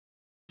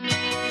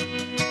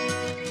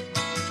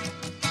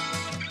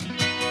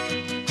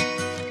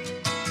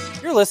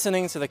You're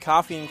listening to the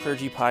Coffee and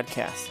Clergy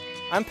podcast.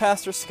 I'm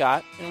Pastor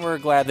Scott, and we're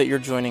glad that you're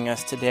joining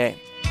us today.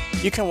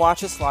 You can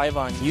watch us live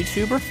on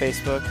YouTube or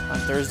Facebook on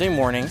Thursday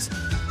mornings,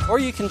 or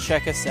you can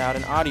check us out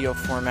in audio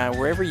format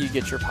wherever you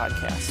get your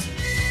podcasts.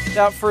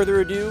 Without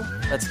further ado,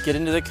 let's get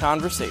into the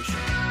conversation.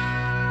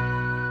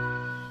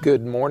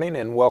 Good morning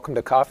and welcome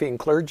to Coffee and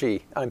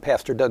Clergy. I'm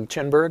Pastor Doug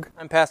Chinberg.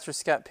 I'm Pastor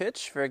Scott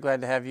Pitch. Very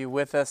glad to have you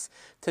with us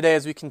today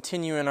as we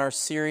continue in our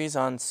series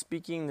on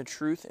speaking the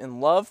truth in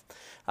love.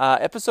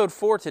 Episode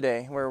 4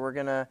 today, where we're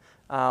going to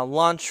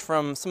launch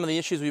from some of the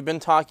issues we've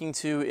been talking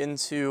to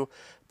into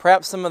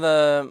perhaps some of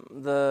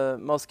the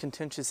most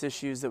contentious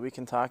issues that we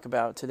can talk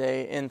about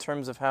today in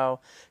terms of how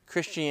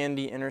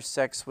Christianity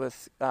intersects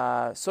with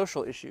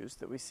social issues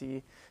that we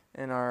see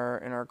in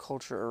our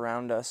culture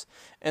around us.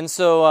 And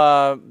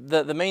so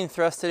the main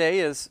thrust today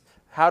is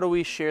how do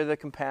we share the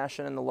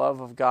compassion and the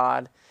love of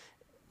God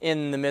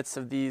in the midst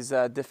of these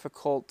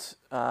difficult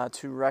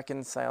to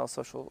reconcile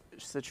social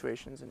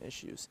situations and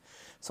issues.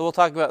 So we'll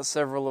talk about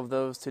several of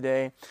those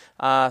today.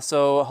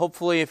 So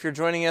hopefully if you're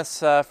joining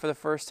us for the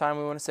first time,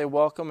 we want to say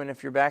welcome. And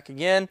if you're back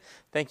again,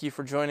 thank you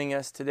for joining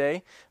us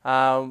today.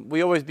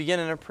 We always begin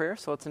in a prayer,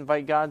 so let's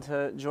invite God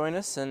to join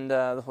us and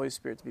the Holy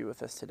Spirit to be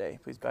with us today.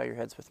 Please bow your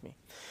heads with me.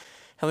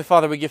 Heavenly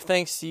Father, we give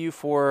thanks to you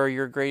for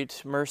your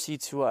great mercy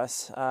to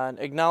us,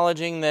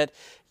 acknowledging that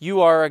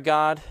you are a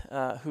God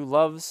who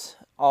loves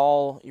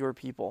all your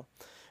people.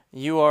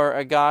 You are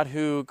a God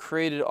who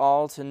created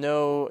all to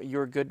know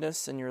your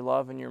goodness and your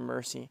love and your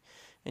mercy,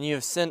 and you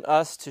have sent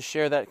us to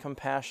share that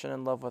compassion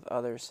and love with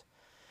others.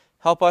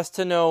 Help us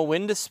to know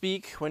when to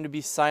speak, when to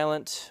be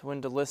silent, when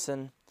to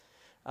listen,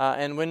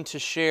 and when to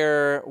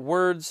share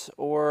words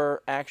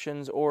or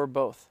actions or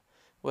both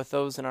with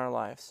those in our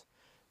lives.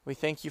 We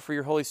thank you for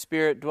your Holy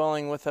Spirit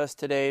dwelling with us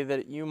today,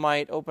 that you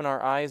might open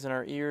our eyes and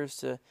our ears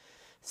to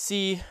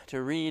see,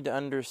 to read, to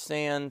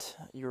understand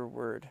your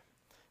word,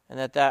 and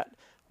that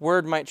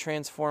word might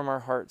transform our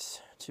hearts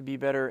to be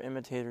better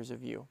imitators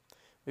of you.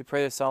 We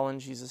pray this all in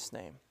Jesus'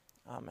 name.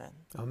 Amen.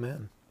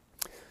 Amen.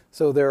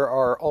 So there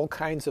are all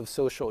kinds of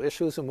social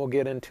issues, and we'll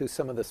get into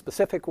some of the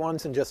specific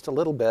ones in just a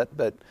little bit,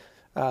 but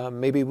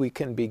maybe we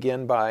can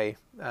begin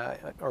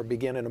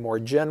begin in a more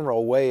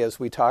general way as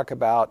we talk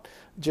about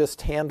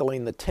just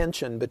handling the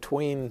tension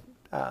between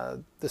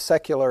the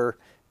secular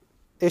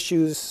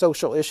issues,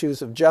 social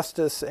issues of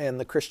justice and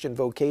the Christian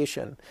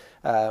vocation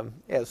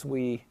as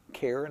we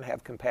care and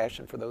have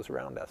compassion for those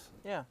around us.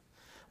 Yeah.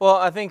 Well,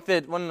 I think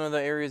that one of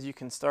the areas you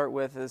can start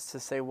with is to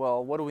say,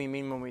 well, what do we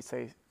mean when we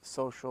say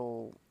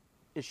social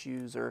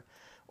issues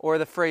or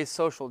the phrase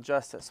social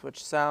justice,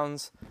 which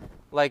sounds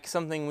like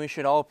something we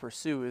should all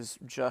pursue is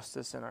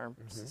justice in our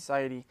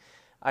society.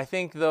 I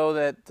think, though,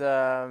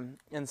 that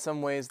in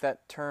some ways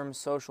that term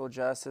social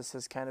justice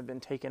has kind of been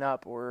taken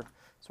up or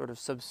sort of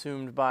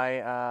subsumed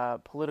by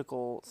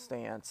political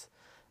stance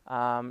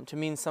to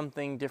mean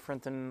something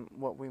different than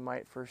what we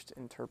might first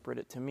interpret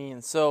it to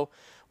mean. So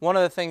one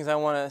of the things I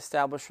want to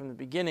establish from the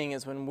beginning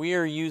is when we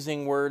are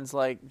using words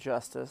like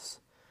justice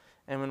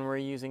and when we're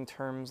using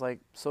terms like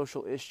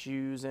social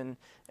issues and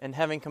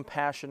having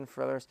compassion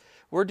for others,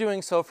 we're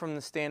doing so from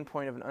the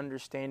standpoint of an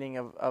understanding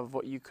of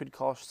what you could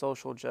call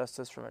social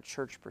justice from a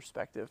church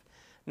perspective,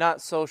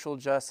 not social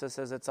justice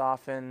as it's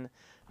often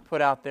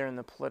put out there in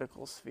the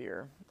political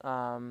sphere.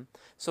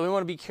 So we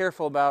want to be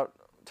careful about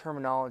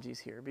terminologies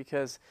here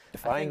because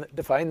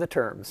define the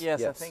terms.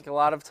 Yes, I think a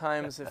lot of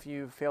times if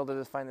you fail to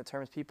define the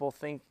terms, people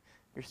think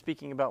you're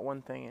speaking about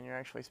one thing and you're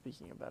actually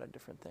speaking about a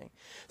different thing.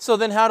 So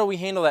then how do we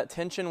handle that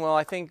tension? Well,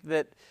 I think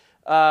that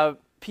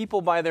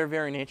people by their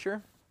very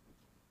nature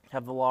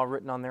have the law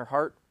written on their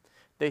heart.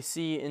 They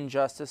see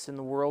injustice in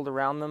the world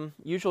around them.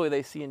 Usually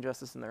they see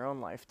injustice in their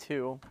own life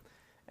too,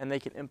 and they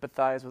can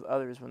empathize with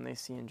others when they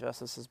see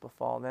injustices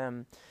befall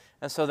them.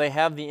 And so they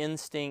have the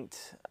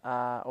instinct,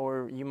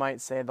 or you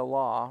might say the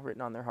law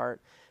written on their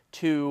heart,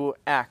 to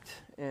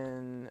act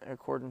in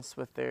accordance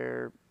with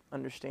their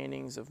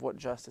understandings of what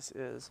justice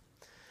is.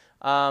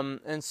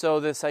 And so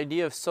this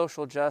idea of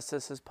social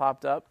justice has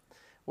popped up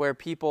where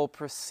people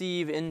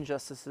perceive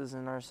injustices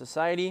in our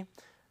society,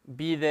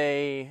 be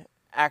they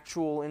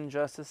actual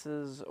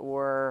injustices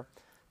or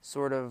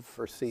sort of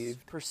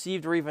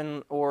perceived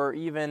or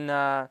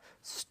even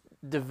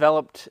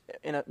developed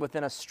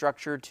within a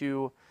structure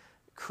to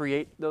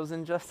create those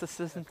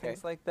injustices and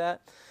things like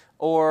that,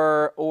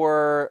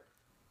 or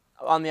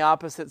on the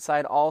opposite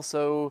side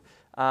also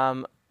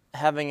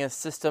having a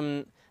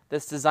system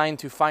that's designed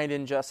to find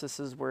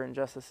injustices where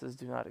injustices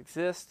do not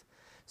exist.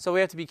 So we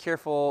have to be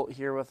careful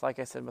here with, like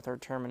I said, with our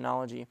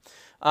terminology.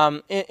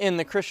 In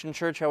the Christian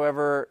church,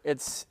 however,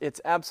 it's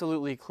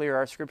absolutely clear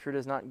our scripture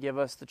does not give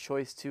us the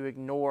choice to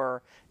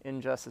ignore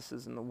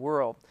injustices in the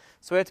world.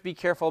 So we have to be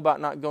careful about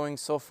not going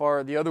so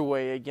far the other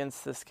way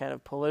against this kind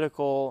of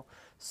political,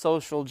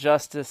 social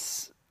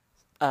justice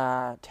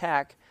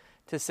tack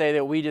to say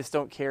that we just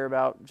don't care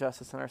about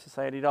justice in our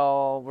society at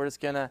all. We're just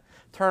going to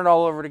turn it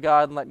all over to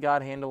God and let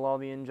God handle all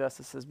the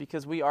injustices,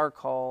 because we are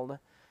called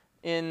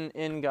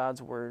in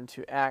God's word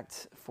to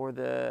act for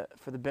the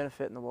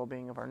benefit and the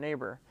well-being of our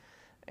neighbor.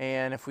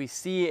 And if we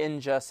see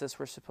injustice,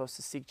 we're supposed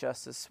to seek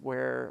justice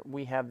where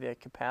we have the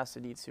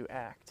capacity to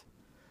act.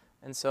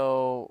 And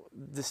so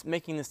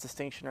making this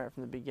distinction right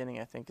from the beginning,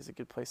 I think, is a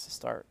good place to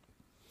start.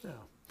 Yeah.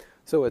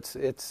 So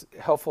it's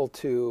helpful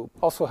to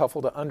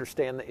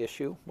understand the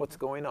issue, what's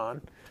going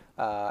on,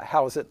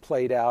 how is it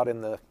played out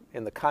in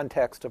the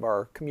context of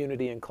our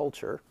community and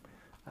culture.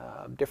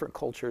 Different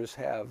cultures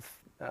have,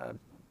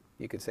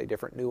 you could say,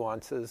 different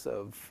nuances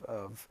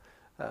of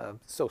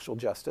social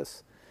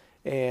justice,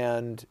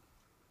 and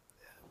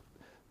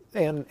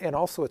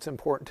also it's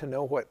important to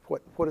know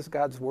what does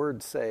God's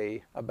Word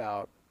say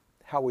about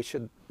how we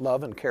should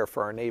love and care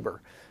for our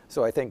neighbor.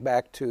 So I think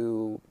back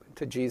to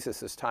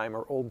Jesus' time,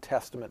 or Old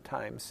Testament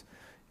times,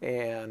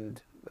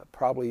 and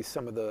probably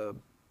some of the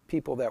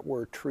people that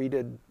were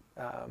treated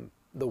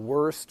the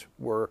worst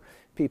were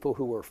people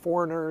who were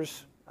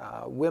foreigners,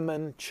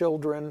 women,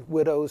 children,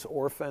 widows,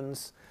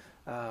 orphans.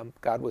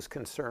 God was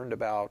concerned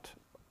about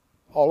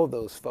all of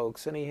those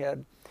folks, and he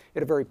had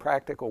a very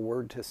practical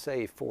word to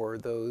say for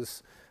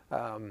those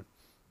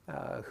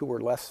who were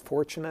less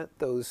fortunate,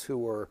 those who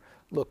were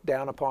looked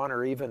down upon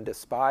or even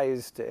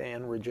despised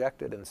and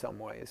rejected in some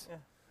ways. Yeah.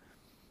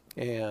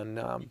 And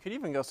you could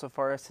even go so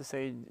far as to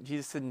say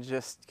Jesus didn't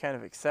just kind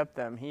of accept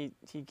them. He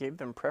gave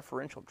them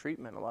preferential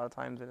treatment a lot of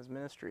times in his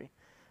ministry,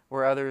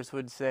 where others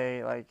would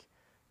say, like,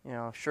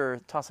 sure,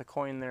 toss a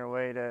coin their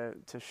way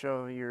to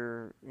show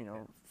you're,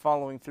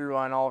 following through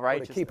on all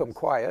righteousness. Or to keep them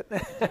quiet.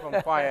 Keep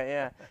them quiet,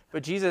 yeah.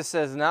 But Jesus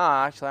says,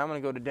 nah, actually, I'm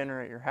going to go to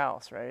dinner at your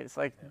house, right? It's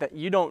like that.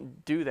 You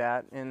don't do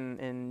that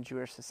in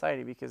Jewish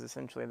society, because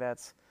essentially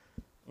that's,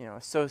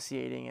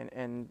 associating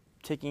and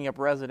taking up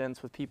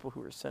residence with people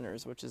who are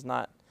sinners, which is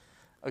not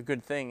a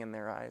good thing in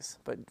their eyes.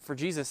 But for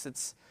Jesus,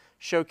 it's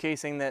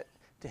showcasing that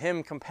to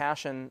him,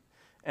 compassion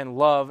and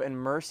love and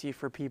mercy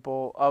for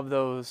people of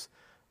those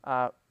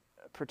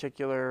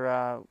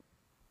particular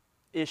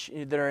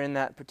issues that are in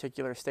that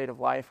particular state of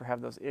life or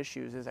have those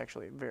issues is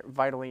actually very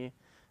vitally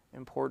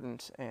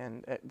important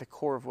and at the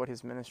core of what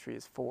his ministry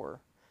is for,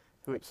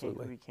 who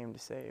he came to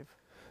save.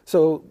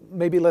 So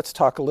maybe let's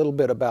talk a little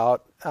bit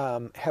about,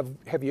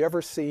 have you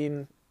ever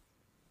seen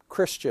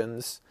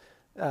Christians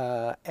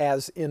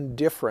as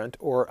indifferent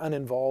or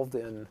uninvolved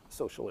in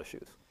social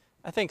issues?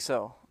 I think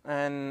so.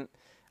 And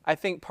I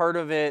think part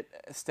of it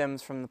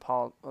stems from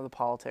the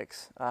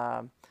politics.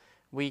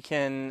 We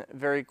can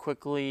very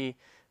quickly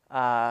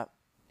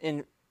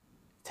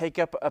take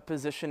up a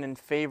position in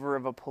favor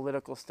of a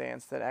political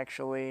stance that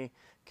actually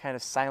kind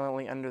of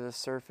silently under the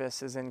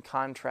surface is in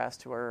contrast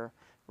to our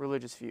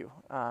religious view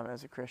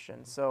as a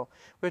Christian. So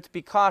we have to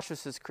be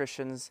cautious as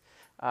Christians.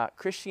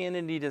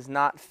 Christianity does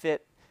not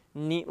fit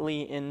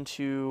neatly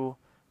into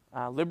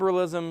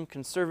liberalism,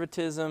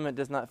 conservatism. It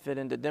does not fit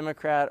into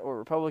Democrat or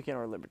Republican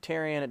or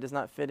Libertarian. It does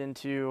not fit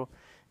into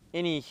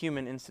any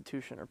human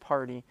institution or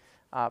party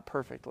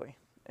perfectly.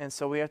 And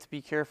so we have to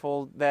be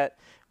careful that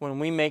when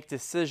we make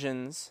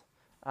decisions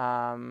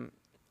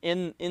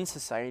in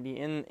society,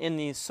 in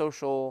these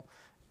social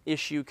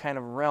issue kind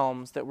of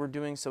realms, that we're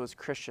doing so as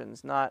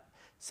Christians, not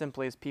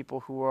simply as people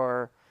who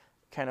are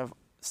kind of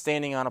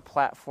standing on a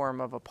platform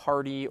of a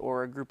party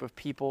or a group of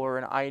people or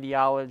an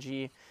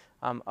ideology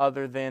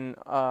other than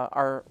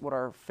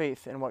our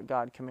faith and what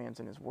God commands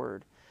in his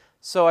word.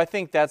 So I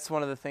think that's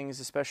one of the things,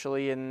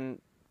 especially in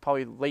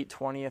probably late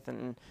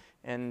 20th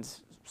and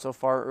so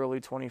far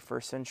early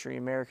 21st century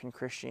American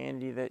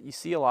Christianity, that you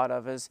see a lot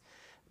of, is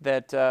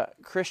that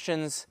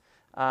Christians,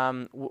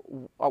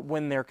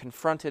 when they're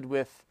confronted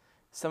with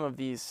some of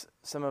these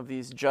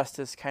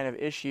justice kind of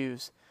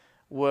issues,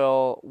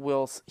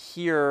 will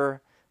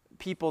hear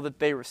people that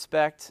they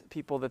respect,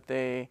 people that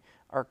they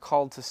are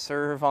called to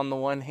serve on the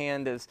one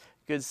hand as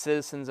good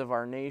citizens of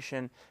our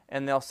nation,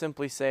 and they'll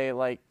simply say,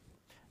 like,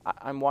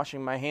 I'm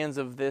washing my hands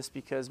of this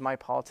because my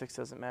politics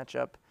doesn't match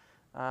up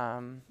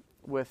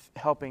with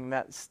helping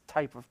that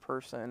type of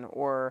person,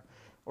 or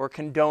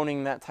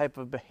condoning that type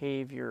of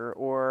behavior,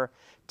 or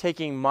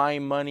taking my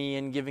money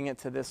and giving it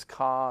to this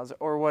cause,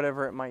 or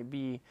whatever it might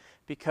be,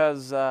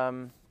 because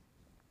they've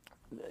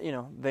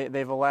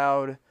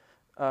allowed,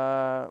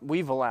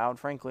 we've allowed,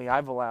 frankly,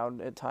 I've allowed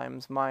at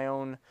times my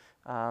own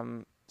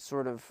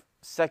sort of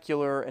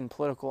secular and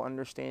political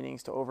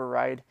understandings to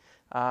override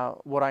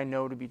what I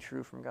know to be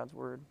true from God's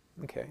word.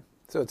 Okay.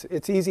 So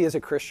it's easy as a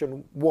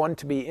Christian, one,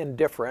 to be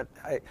indifferent.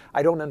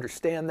 I don't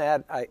understand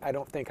that. I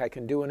don't think I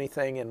can do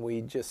anything, and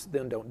we just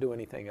then don't do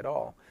anything at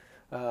all.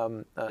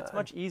 It's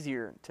much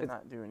easier to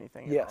not do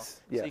anything at all.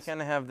 Yes. So you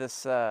kind of have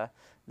this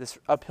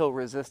uphill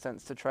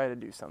resistance to try to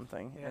do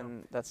something,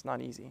 and that's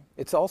not easy.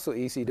 It's also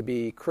easy to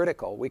be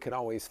critical. We can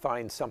always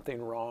find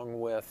something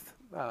wrong with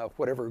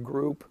whatever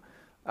group.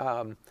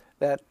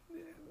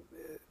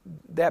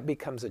 That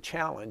becomes a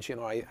challenge.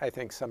 I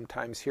think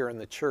sometimes here in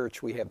the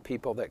church we have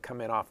people that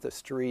come in off the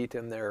street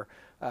and they're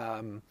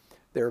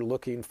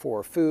looking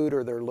for food,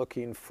 or they're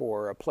looking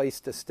for a place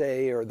to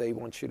stay, or they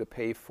want you to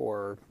pay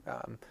for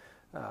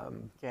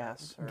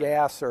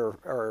gas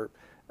or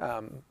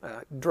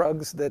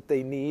drugs that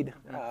they need,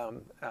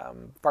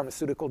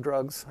 pharmaceutical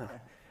drugs.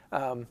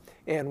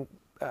 And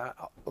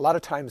a lot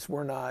of times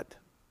we're not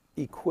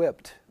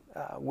equipped.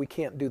 We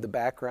can't do the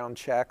background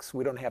checks.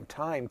 We don't have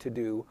time to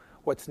do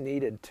what's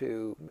needed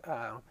to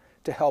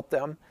help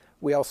them.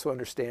 We also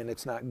understand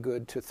it's not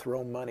good to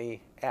throw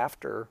money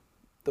after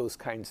those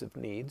kinds of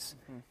needs.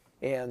 Mm-hmm.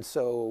 And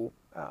so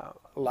a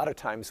lot of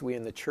times we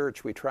in the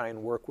church, we try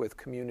and work with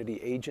community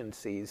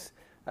agencies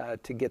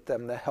to get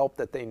them the help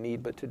that they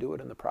need, but to do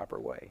it in the proper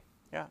way.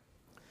 Yeah.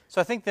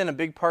 So I think then a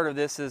big part of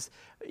this is,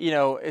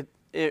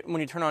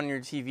 when you turn on your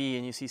TV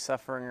and you see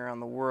suffering around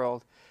the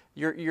world,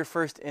 your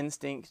first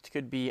instinct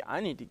could be, I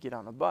need to get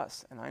on a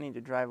bus and I need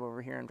to drive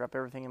over here and drop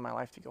everything in my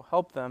life to go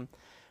help them.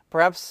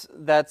 Perhaps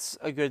that's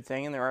a good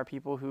thing, and there are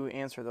people who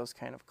answer those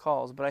kind of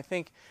calls. But I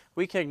think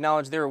we can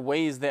acknowledge there are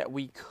ways that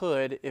we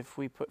could, if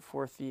we put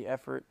forth the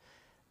effort,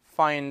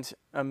 find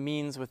a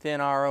means within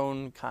our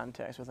own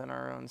context, within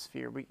our own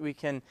sphere. We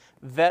can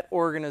vet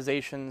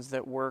organizations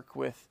that work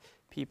with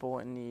people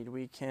in need.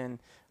 We can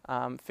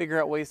figure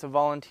out ways to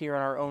volunteer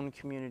in our own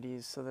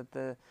communities so that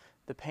the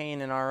pain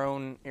in our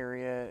own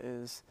area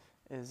is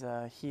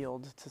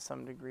healed to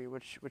some degree,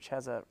 which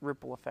has a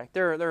ripple effect.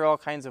 There are all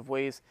kinds of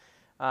ways.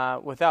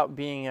 Without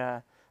being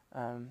a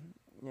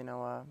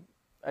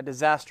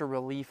disaster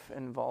relief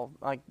involved.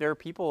 Like there are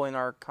people in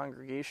our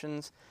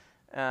congregations,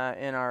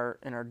 in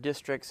our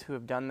districts who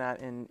have done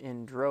that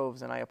in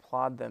droves, and I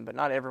applaud them. But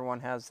not everyone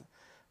has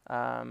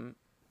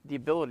the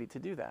ability to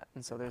do that,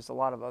 and so there's a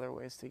lot of other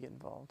ways to get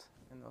involved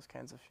in those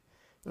kinds of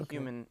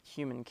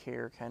human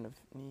care kind of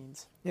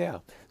needs. Yeah.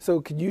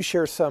 So could you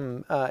share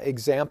some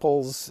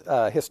examples,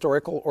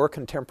 historical or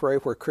contemporary,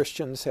 where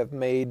Christians have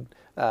made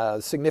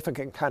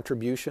significant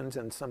contributions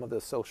in some of the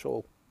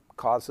social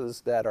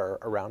causes that are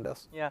around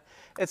us? Yeah.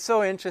 It's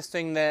so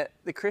interesting that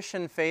the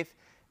Christian faith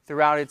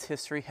throughout its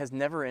history has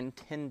never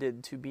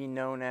intended to be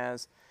known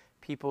as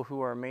people who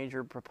are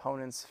major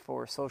proponents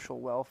for social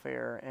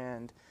welfare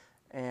and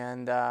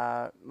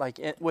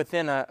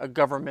within a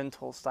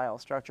governmental style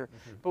structure.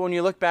 Mm-hmm. But when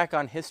you look back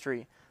on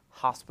history,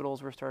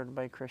 hospitals were started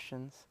by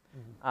Christians.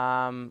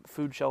 Mm-hmm.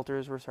 Food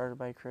shelters were started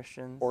by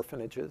Christians.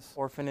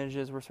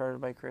 Orphanages were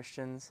started by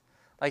Christians.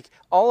 Like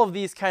all of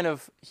these kind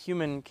of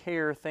human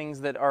care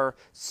things that our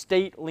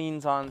state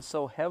leans on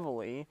so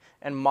heavily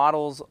and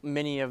models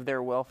many of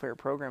their welfare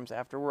programs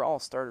after were all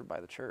started by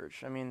the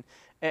church. I mean,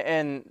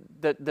 and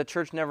the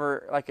church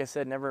never, like I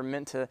said, never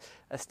meant to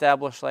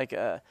establish like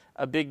a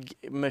big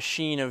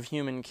machine of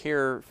human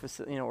care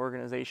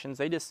organizations.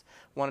 They just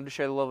wanted to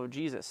share the love of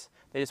Jesus.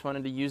 They just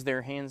wanted to use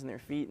their hands and their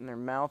feet and their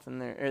mouth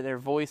and their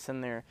voice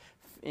and their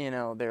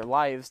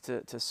lives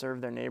to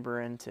serve their neighbor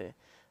and to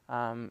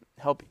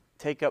help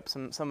take up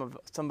some of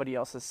somebody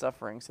else's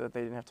suffering so that they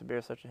didn't have to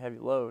bear such a heavy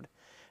load.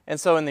 And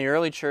so in the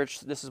early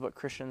church, this is what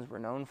Christians were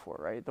known for,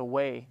 right? The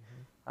way.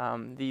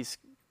 Mm-hmm. These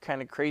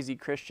kind of crazy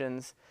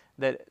Christians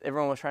that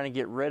everyone was trying to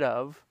get rid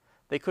of,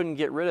 they couldn't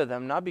get rid of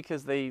them, not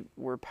because they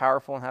were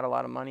powerful and had a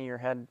lot of money or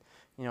had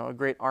a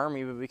great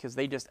army, but because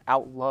they just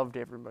outloved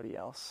everybody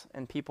else.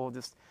 And people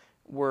just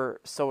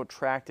were so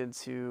attracted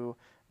to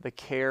the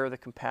care, the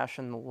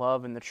compassion, the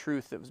love, and the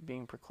truth that was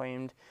being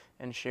proclaimed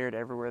and shared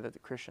everywhere that the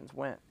Christians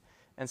went.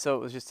 And so it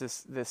was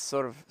just this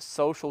sort of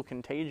social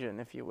contagion,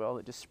 if you will,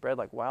 that just spread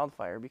like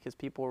wildfire because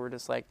people were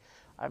just like,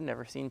 I've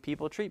never seen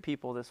people treat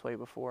people this way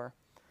before.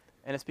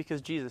 And it's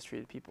because Jesus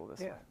treated people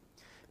this way.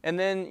 And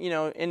then,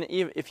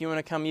 if you want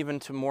to come even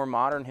to more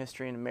modern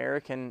history in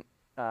American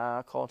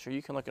culture,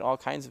 you can look at all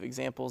kinds of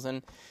examples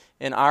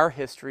in our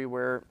history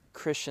where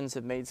Christians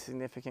have made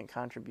significant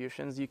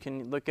contributions. You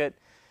can look at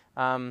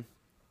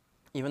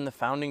even the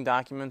founding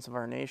documents of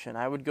our nation.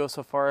 I would go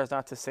so far as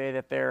not to say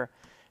that they're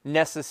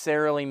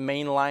necessarily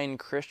mainline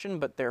Christian,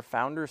 but their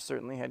founders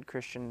certainly had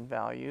Christian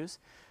values.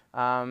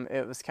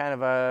 It was kind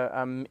of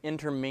a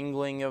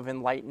intermingling of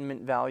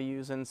Enlightenment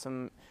values and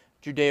some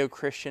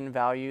Judeo-Christian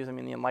values. I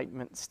mean, the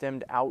Enlightenment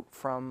stemmed out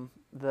from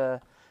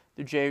the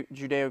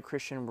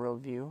Judeo-Christian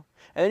worldview.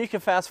 And then you can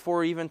fast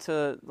forward even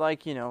to,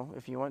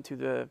 if you went to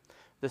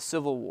the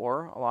Civil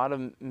War, a lot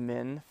of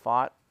men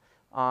fought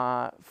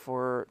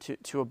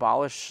to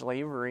abolish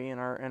slavery in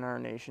our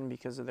nation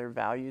because of their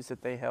values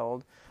that they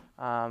held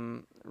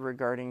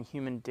regarding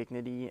human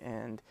dignity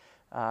and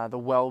the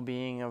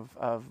well-being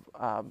of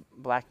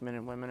black men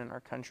and women in our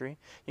country.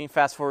 You can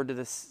fast forward to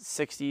the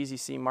 60s, you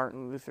see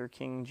Martin Luther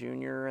King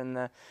Jr. and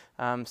the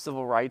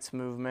civil rights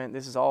movement.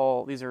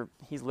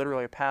 He's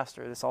literally a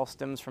pastor. This all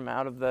stems from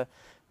out of the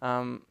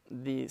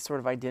sort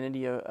of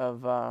identity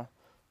of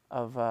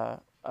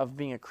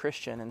being a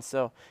Christian. And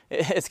so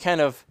it's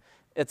kind of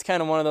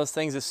one of those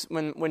things is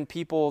when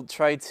people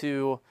try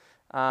to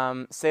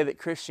say that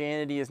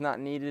Christianity is not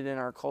needed in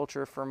our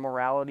culture for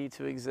morality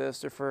to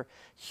exist or for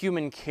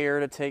human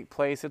care to take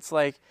place. It's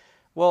like,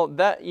 well,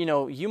 that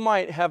you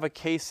might have a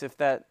case if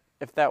that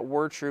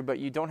were true, but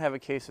you don't have a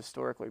case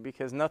historically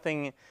because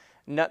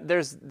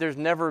there's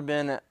never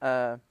been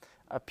a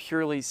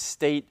purely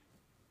state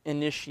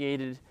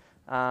initiated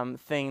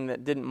thing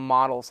that didn't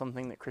model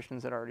something that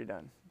Christians had already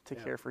done to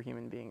care for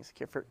human beings,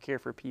 care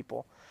for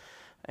people,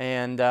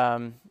 and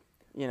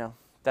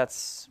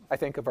that's I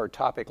think of our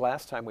topic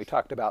last time, we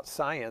talked about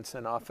science,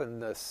 and often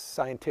the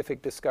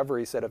scientific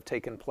discoveries that have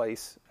taken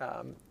place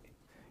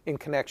in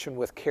connection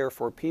with care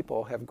for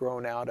people have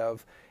grown out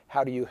of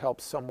how do you help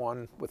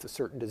someone with a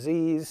certain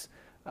disease.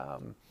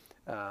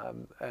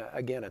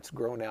 Again, it's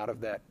grown out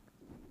of that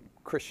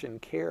Christian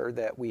care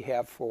that we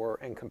have for,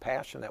 and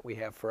compassion that we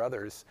have for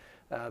others,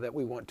 that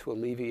we want to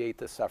alleviate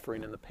the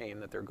suffering and the pain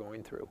that they're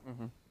going through.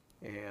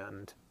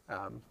 And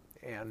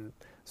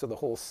so the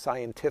whole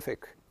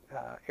scientific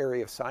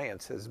area of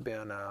science has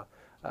been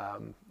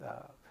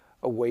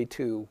a way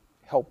to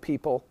help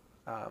people,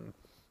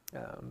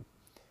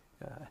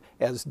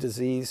 as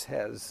disease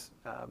has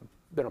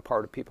been a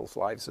part of people's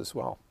lives as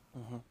well.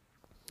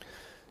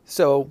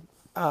 So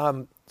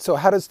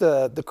how does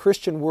the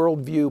Christian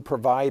worldview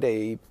provide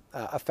a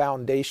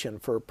foundation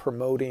for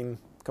promoting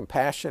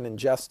compassion and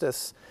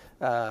justice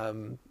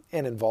and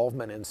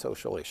involvement in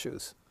social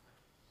issues?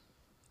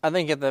 I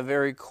think at the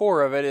very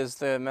core of it is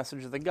the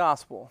message of the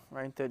gospel,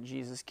 right? That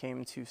Jesus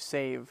came to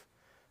save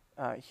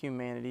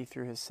humanity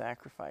through his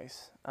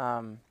sacrifice.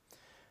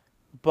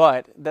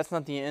 But that's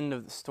not the end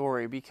of the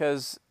story,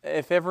 because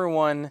if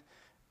everyone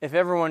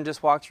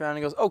just walks around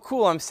and goes, "Oh,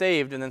 cool, I'm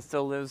saved," and then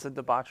still lives a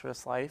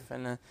debaucherous life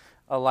and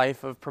a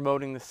life of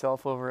promoting the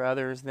self over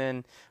others,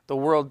 then the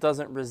world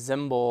doesn't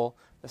resemble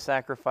the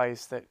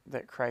sacrifice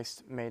that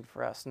Christ made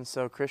for us. And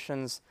so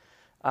Christians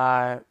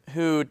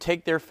who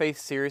take their faith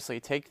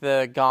seriously, take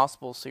the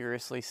gospel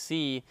seriously,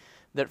 see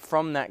that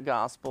from that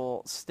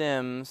gospel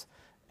stems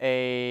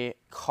a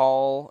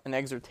call, an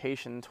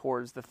exhortation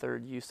towards the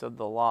third use of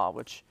the law,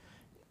 which,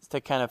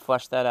 to kind of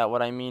flesh that out,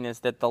 what I mean is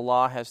that the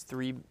law has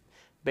three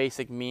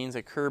basic means: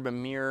 a curb, a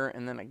mirror,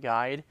 and then a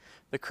guide.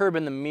 The curb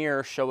and the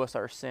mirror show us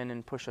our sin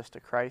and push us to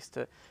Christ,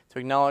 to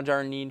acknowledge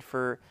our need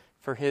for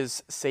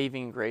his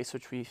saving grace,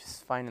 which we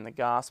find in the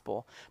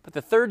gospel. But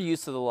the third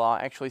use of the law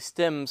actually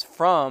stems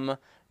from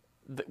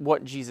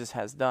what Jesus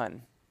has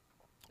done,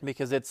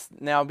 because it's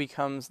now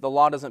becomes, the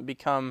law doesn't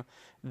become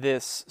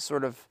this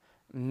sort of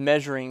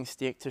measuring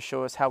stick to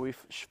show us how we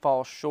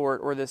fall short,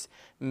 or this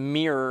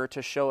mirror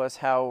to show us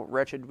how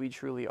wretched we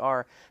truly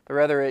are, but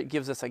rather it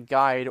gives us a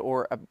guide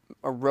or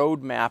a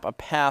roadmap, a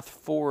path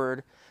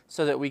forward,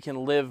 so that we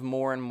can live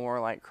more and more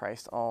like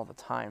Christ all the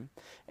time.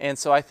 And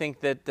so I think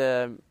that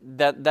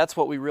that's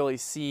what we really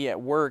see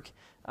at work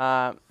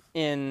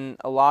in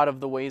a lot of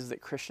the ways that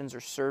Christians are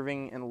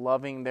serving and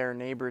loving their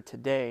neighbor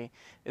today,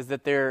 is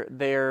that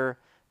they're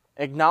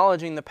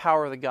acknowledging the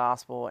power of the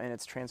gospel and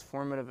its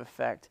transformative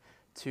effect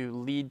to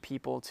lead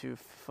people to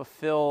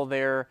fulfill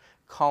their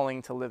calling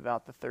to live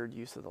out the third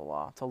use of the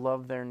law, to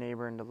love their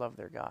neighbor and to love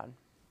their God.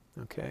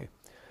 Okay.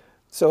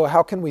 So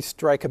how can we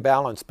strike a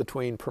balance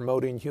between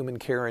promoting human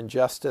care and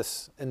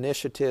justice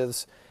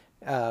initiatives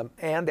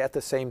and at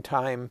the same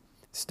time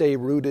stay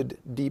rooted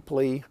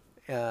deeply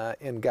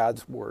in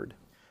God's Word?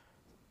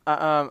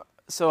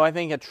 So I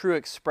think a true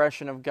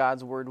expression of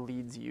God's Word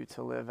leads you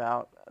to live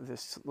out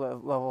this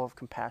level of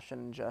compassion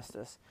and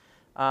justice.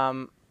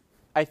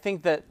 I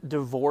think that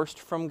divorced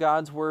from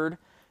God's Word,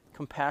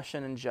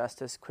 compassion and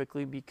justice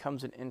quickly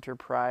becomes an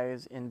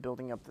enterprise in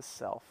building up the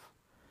self.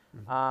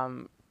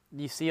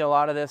 You see a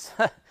lot of this.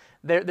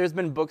 There's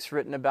been books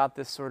written about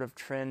this sort of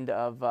trend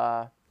of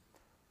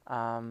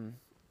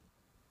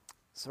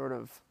sort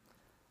of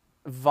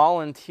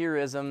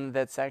volunteerism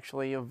that's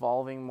actually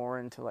evolving more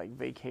into like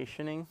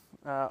vacationing,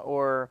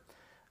 or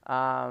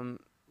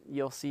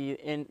you'll see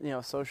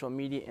social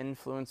media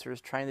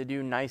influencers trying to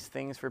do nice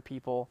things for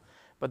people,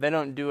 but they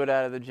don't do it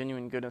out of the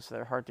genuine goodness of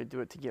their heart. They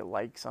do it to get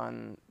likes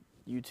on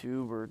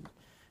YouTube or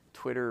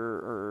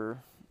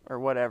Twitter or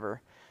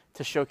whatever,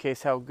 to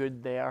showcase how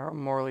good they are, how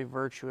morally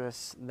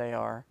virtuous they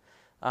are.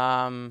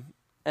 And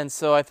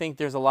so I think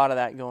there's a lot of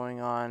that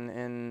going on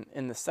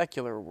in the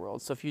secular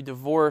world. So if you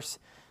divorce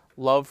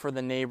love for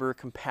the neighbor,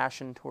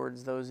 compassion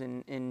towards those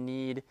in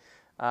need,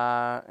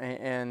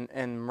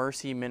 and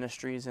mercy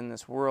ministries in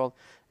this world,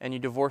 and you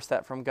divorce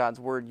that from God's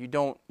Word, you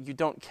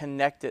don't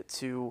connect it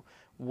to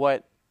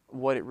what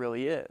it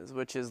really is,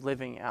 which is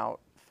living out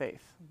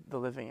faith, the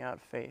living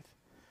out faith.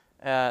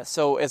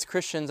 So as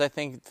Christians, I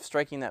think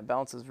striking that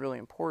balance is really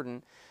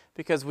important,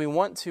 because we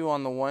want to,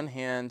 on the one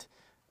hand,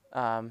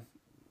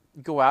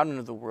 go out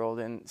into the world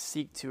and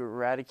seek to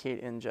eradicate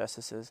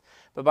injustices,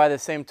 but by the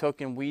same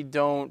token, we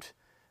don't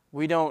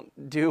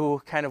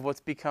do kind of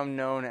what's become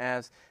known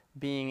as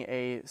being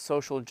a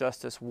social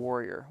justice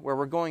warrior, where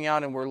we're going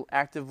out and we're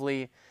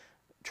actively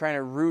trying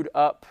to root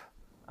up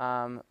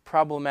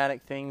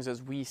problematic things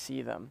as we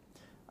see them,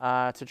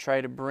 to try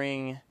to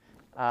bring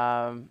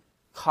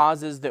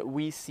causes that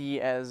we see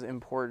as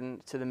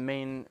important to the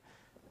main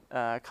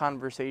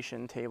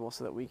conversation table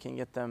so that we can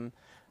get them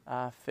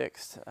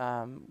fixed,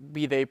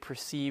 be they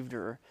perceived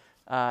or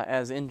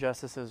as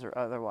injustices or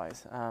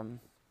otherwise.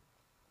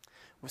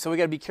 So we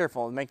got to be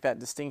careful and make that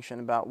distinction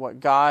about what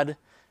God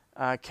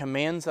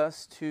commands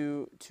us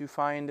to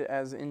find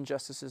as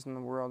injustices in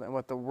the world and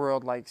what the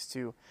world likes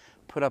to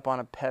put up on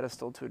a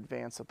pedestal to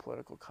advance a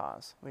political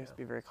cause. We have to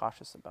be very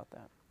cautious about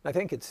that. I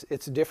think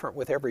it's different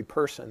with every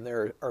person.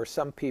 There are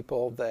some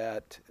people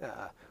that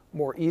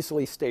more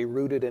easily stay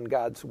rooted in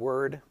God's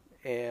Word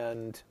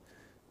and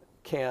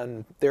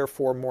can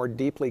therefore more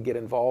deeply get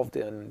involved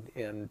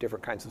in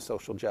different kinds of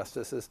social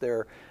justices.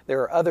 There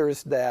are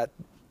others that,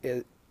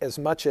 as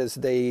much as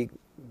they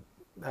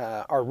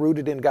are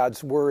rooted in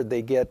God's Word,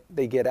 they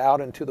get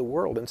out into the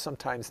world, and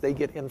sometimes they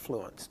get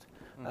influenced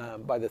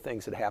by the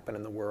things that happen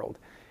in the world.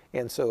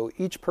 And so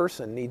each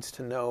person needs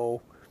to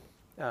know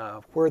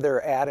where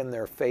they're at in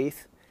their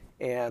faith,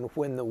 and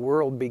when the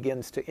world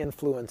begins to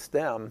influence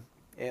them,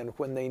 and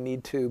when they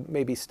need to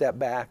maybe step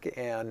back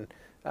and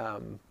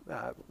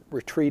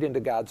retreat into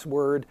God's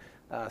Word,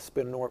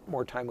 spend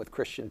more time with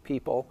Christian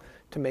people,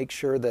 to make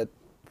sure that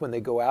when they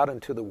go out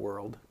into the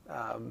world,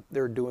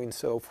 they're doing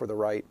so for the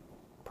right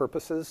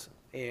purposes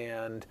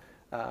and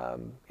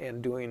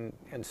doing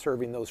and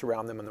serving those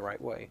around them in the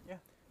right way. Yeah.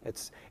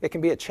 It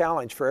can be a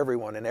challenge for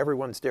everyone, and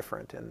everyone's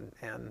different,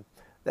 and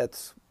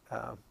that's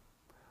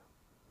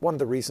one of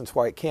the reasons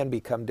why it can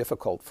become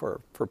difficult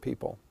for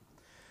people.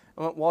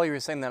 While you were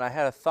saying that, I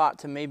had a thought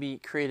to maybe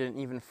create an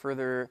even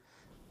further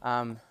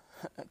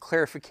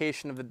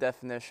clarification of the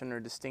definition or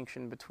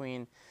distinction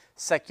between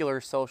secular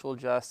social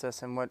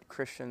justice and what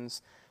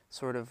Christians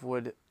sort of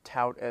would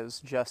tout as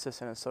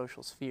justice in a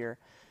social sphere.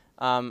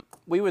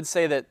 We would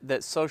say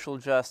that social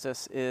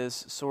justice is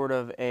sort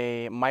of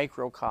a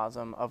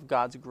microcosm of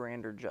God's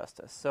grander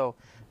justice. So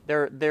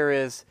there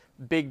is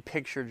big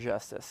picture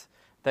justice,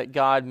 that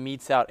God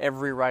metes out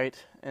every right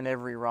and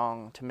every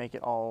wrong to make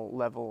it all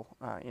level,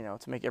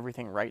 to make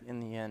everything right in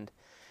the end.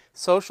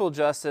 Social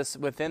justice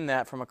within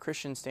that, from a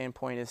Christian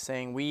standpoint, is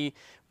saying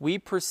we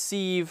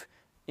perceive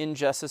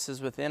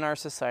injustices within our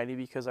society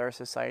because our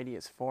society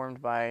is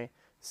formed by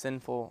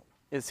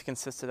is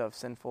consisted of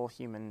sinful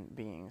human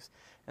beings.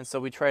 And so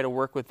we try to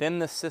work within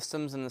the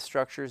systems and the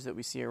structures that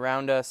we see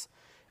around us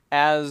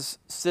as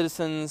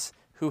citizens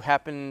who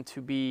happen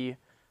to be,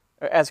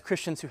 as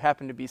Christians who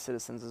happen to be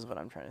citizens, is what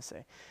I'm trying to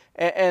say.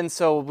 And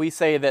so we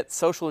say that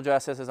social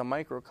justice is a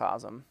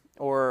microcosm,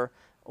 or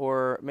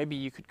maybe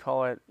you could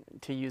call it,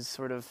 to use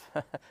sort of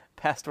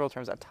pastoral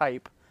terms, a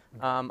type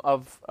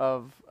of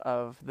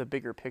the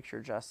bigger picture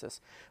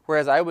justice.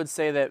 Whereas I would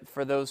say that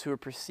for those who are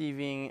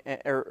perceiving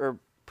or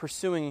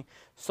pursuing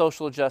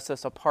social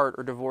justice apart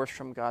or divorced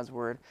from God's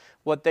Word,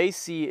 what they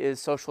see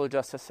is social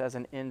justice as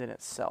an end in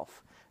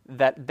itself.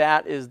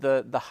 That is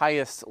the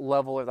highest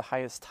level or the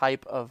highest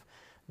type of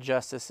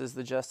justice, is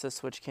the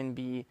justice which can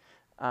be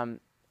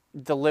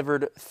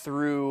delivered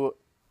through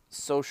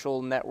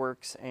social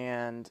networks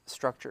and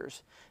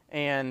structures.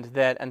 And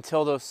that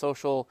until those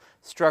social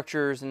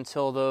structures,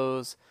 until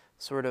those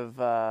sort of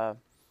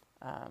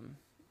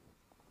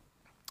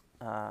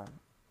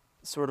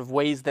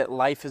ways that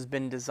life has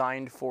been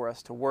designed for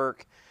us to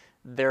work,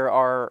 there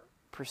are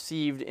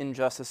perceived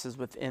injustices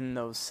within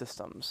those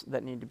systems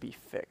that need to be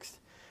fixed.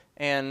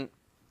 And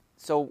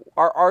so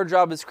our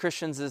job as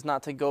Christians is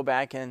not to go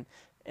back and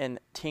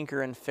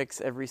tinker and fix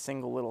every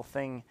single little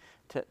thing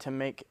to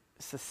make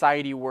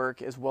society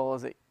work as well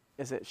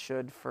as it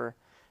should for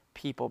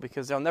people,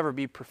 because there'll never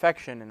be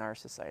perfection in our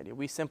society.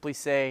 We simply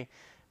say,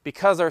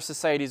 because our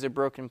society is a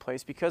broken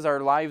place, because our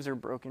lives are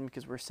broken,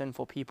 because we're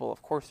sinful people,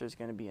 of course there's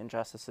going to be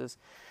injustices,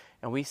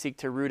 and we seek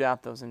to root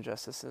out those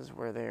injustices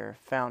where they're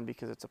found,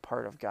 because it's a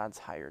part of God's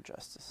higher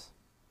justice.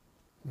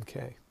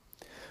 Okay.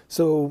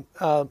 So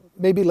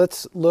maybe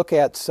let's look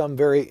at some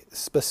very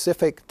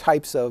specific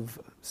types of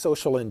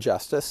social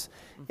injustice,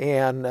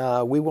 and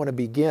we want to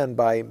begin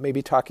by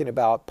maybe talking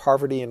about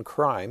poverty and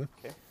crime.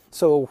 Okay.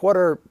 So what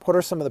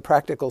are some of the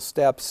practical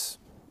steps?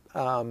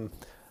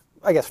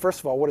 I guess first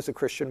of all, what does the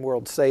Christian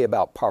world say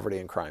about poverty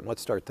and crime?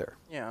 Let's start there.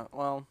 Yeah.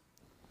 Well,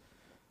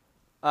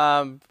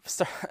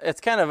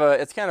 it's kind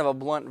of a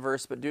blunt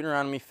verse, but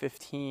Deuteronomy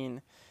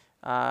 15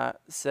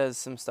 says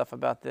some stuff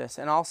about this,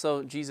 and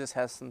also Jesus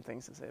has some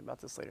things to say about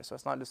this later. So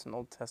it's not just an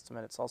Old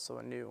Testament; it's also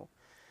a New,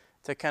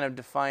 to kind of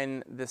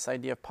define this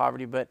idea of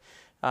poverty. But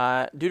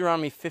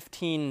Deuteronomy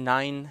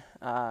 15:9.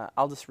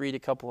 I'll just read a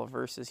couple of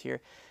verses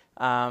here.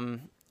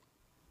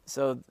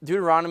 So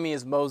Deuteronomy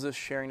is Moses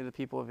sharing to the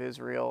people of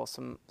Israel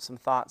some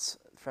thoughts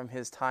from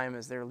his time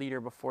as their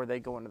leader before they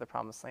go into the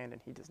Promised Land,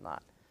 and he does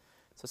not.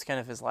 So it's kind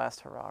of his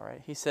last hurrah,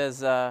 right? He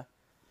says,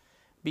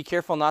 "Be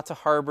careful not to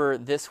harbor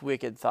this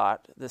wicked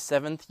thought. The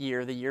 7th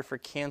year, the year for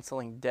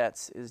canceling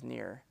debts, is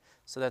near."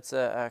 So that's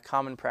a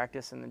common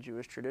practice in the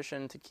Jewish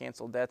tradition, to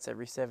cancel debts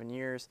every 7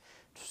 years,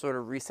 to sort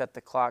of reset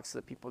the clock so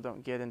that people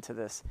don't get into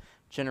this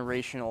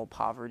generational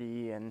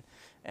poverty and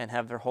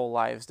have their whole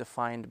lives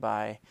defined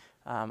by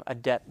a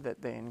debt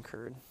that they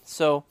incurred.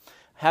 So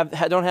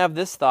don't have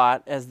this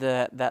thought as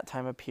that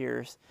time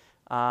appears,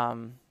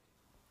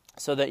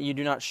 so that you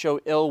do not show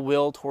ill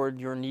will toward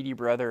your needy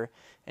brother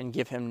and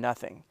give him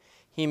nothing.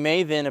 He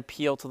may then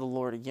appeal to the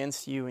Lord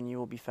against you, and you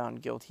will be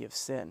found guilty of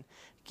sin.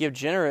 Give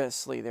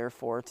generously,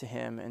 therefore, to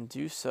him, and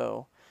do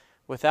so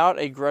without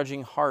a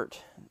grudging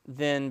heart.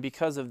 Then,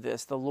 because of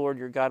this, the Lord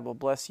your God will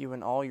bless you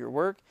in all your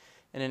work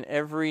and in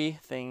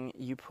everything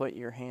you put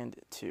your hand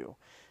to.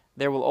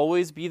 There will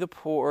always be the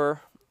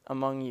poor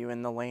among you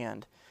in the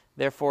land.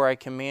 Therefore I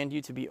command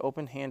you to be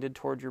open-handed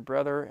toward your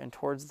brother and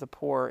towards the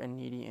poor and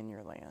needy in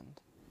your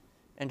land."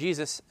 And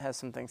Jesus has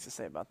some things to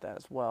say about that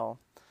as well.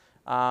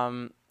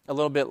 A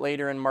little bit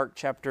later in Mark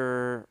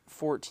chapter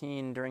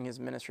 14, during his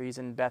ministry, he's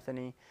in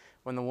Bethany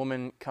when the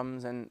woman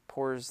comes and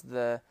pours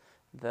the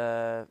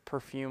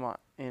perfume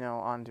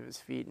onto his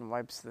feet and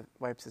wipes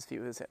his feet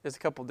with his head. There's a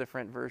couple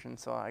different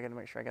versions, so I got to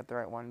make sure I got the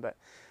right one.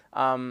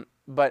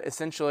 But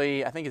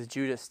essentially, I think it's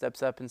Judas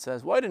steps up and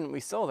says, "Why didn't we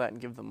sell that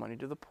and give the money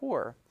to the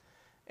poor?"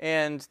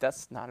 And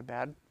that's not a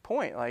bad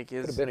point.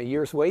 Could have been a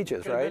year's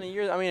wages, right?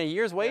 A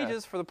year's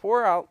wages for the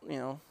poor.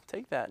 I'll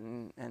take that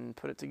and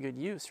put it to good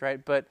use,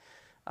 right? But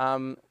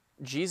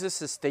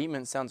Jesus'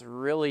 statement sounds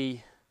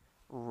really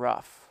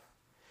rough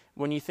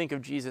when you think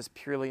of Jesus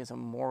purely as a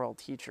moral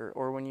teacher,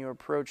 or when you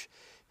approach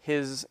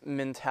his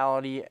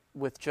mentality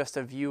with just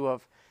a view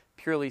of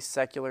purely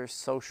secular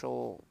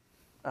social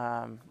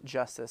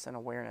justice and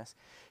awareness.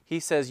 He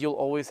says, "You'll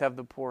always have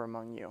the poor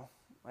among you.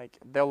 Like,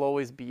 they'll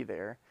always be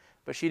there.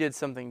 But she did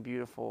something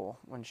beautiful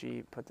when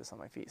she put this on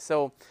my feet."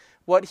 So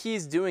what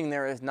he's doing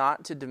there is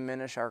not to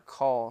diminish our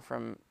call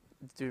from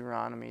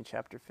Deuteronomy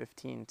chapter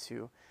 15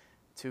 to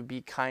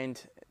be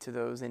kind to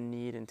those in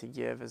need and to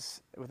give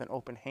with an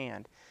open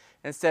hand.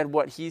 Instead,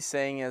 what he's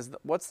saying is,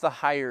 what's the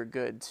higher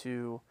good?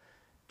 To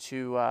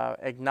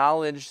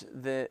acknowledge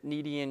the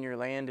needy in your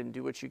land and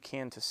do what you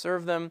can to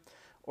serve them,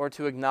 or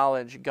to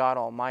acknowledge God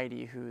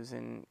Almighty, who's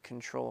in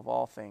control of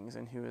all things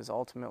and who is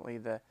ultimately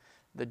the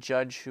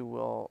judge who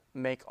will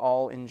make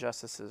all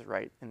injustices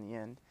right in the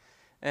end,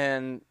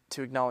 and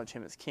to acknowledge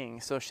him as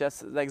king. So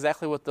that's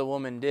exactly what the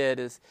woman did,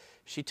 is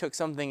she took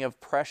something of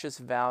precious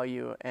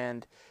value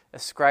and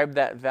ascribed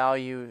that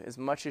value as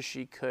much as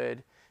she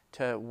could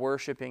to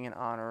worshiping and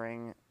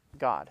honoring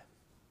God.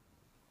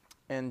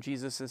 And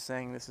Jesus is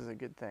saying this is a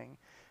good thing.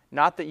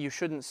 Not that you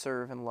shouldn't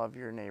serve and love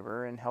your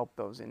neighbor and help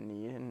those in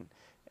need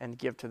and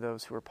give to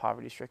those who are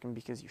poverty-stricken,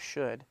 because you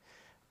should.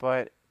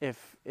 But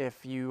if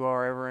you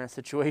are ever in a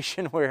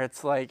situation where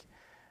it's like,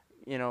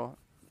 you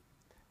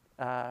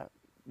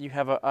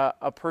have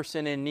a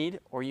person in need,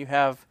 or you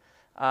have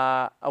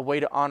a way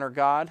to honor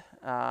God,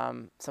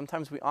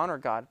 sometimes we honor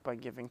God by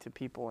giving to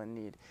people in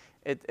need.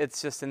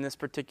 It's just in this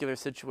particular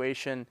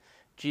situation,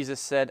 Jesus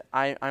said,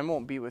 I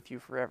won't be with you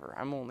forever.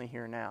 I'm only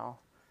here now.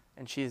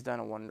 And she's done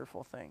a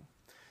wonderful thing.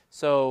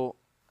 So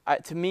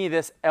to me,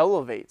 this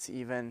elevates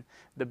even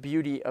the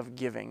beauty of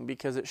giving,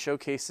 because it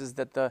showcases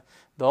that the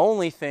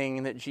only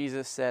thing that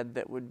Jesus said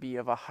that would be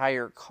of a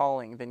higher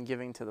calling than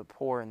giving to the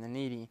poor and the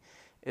needy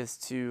is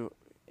to,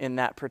 in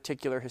that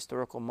particular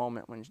historical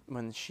moment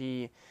when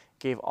she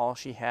gave all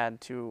she had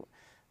to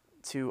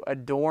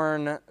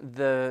adorn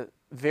the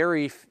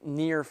very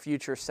near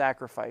future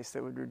sacrifice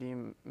that would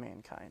redeem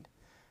mankind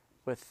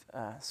with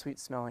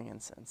sweet-smelling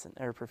incense and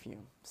air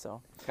perfume.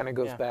 So kind of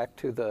goes back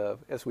to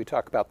as we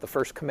talk about the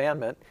first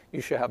commandment, you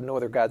shall have no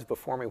other gods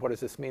before me. What does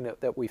this mean?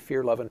 That we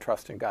fear, love, and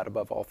trust in God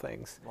above all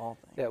things.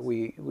 That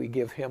we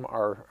give him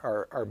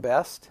our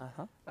best.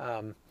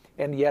 And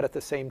yet at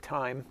the same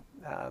time,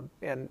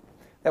 and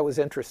that was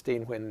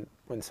interesting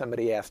when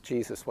somebody asked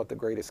Jesus what the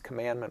greatest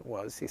commandment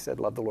was. He said,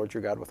 love the Lord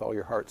your God with all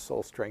your heart,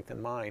 soul, strength,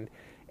 and mind.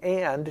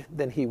 And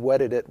then he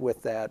wedded it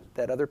with that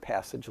other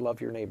passage,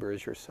 love your neighbor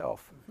as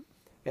yourself.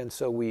 And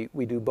so we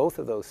do both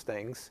of those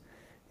things,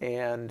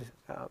 and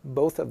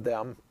both of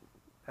them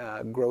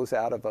grows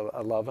out of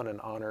a love and an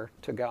honor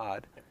to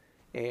God.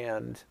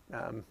 And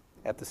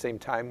at the same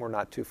time, we're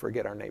not to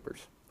forget our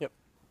neighbors. Yep.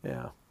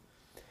 Yeah.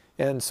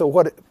 And so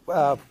what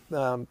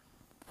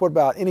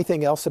about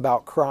anything else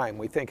about crime?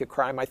 We think of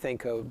crime, I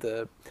think of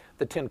the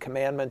Ten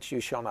Commandments, you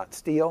shall not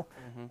steal.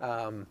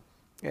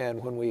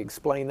 And when we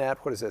explain that,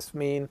 what does this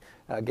mean?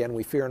 Again,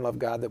 we fear and love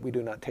God, that we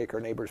do not take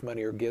our neighbor's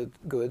money or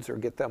goods or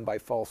get them by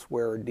false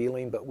ware or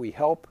dealing, but we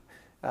help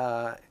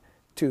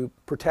to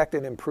protect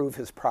and improve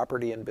his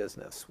property and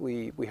business.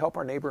 We help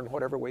our neighbor in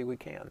whatever way we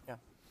can. Yeah.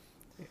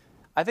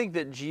 I think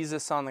that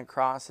Jesus on the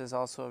cross is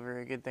also a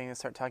very good thing to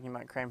start talking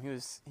about crime. He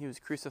was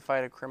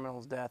crucified a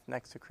criminal's death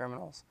next to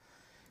criminals.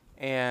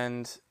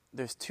 And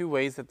there's two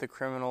ways that the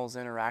criminals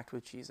interact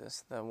with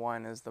Jesus. The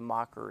one is the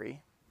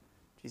mockery.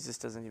 Jesus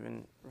doesn't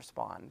even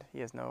respond. He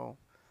has no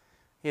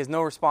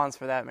response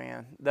for that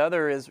man. The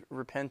other is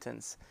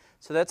repentance.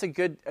 So that's a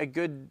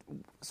good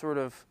sort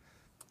of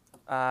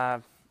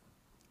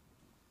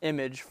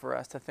image for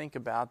us to think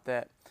about,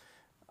 that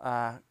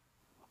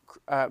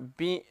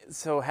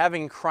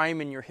having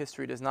crime in your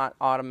history does not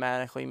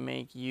automatically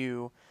make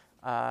you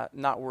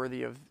not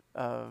worthy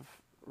of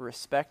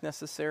respect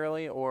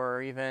necessarily,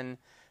 or even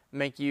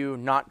make you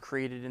not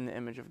created in the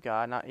image of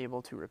God, not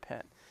able to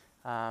repent.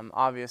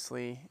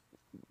 Obviously,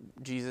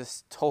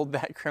 Jesus told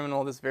that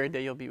criminal, this very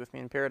day you'll be with me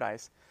in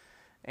paradise.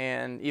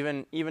 And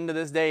even to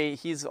this day,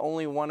 he's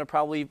only one of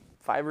probably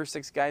 5 or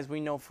 6 guys we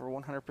know for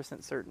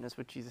 100% certain is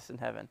with Jesus in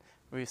heaven.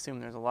 We assume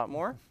there's a lot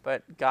more,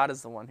 but God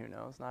is the one who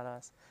knows, not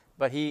us.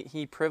 But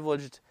he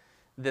privileged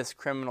this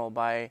criminal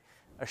by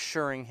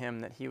assuring him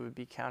that he would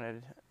be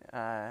counted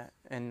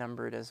and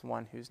numbered as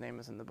one whose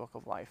name is in the book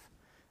of life.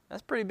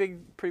 That's pretty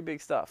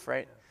big stuff,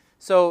 right? Yeah.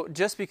 So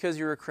just because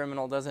you're a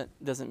criminal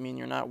doesn't mean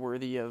you're not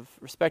worthy of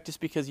respect, just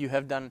because you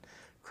have done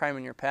crime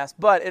in your past.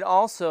 But it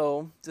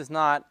also does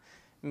not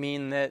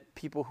mean that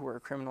people who are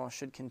criminals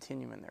should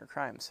continue in their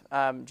crimes.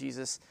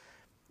 Jesus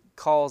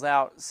calls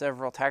out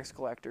several tax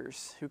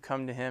collectors who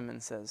come to him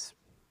and says,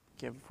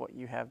 give what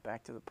you have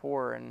back to the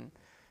poor. And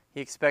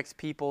he expects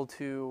people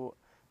to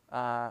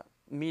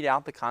mete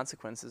out the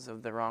consequences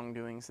of the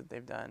wrongdoings that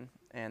they've done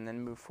and then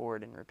move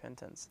forward in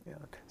repentance. Yeah.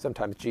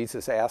 Sometimes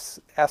Jesus asks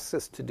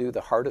us to do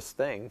the hardest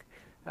thing.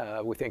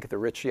 We think of the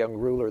rich young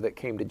ruler that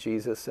came to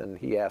Jesus and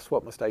he asked,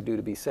 what must I do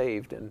to be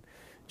saved? And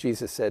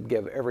Jesus said,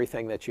 give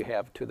everything that you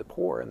have to the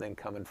poor and then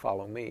come and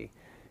follow me.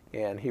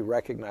 And he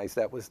recognized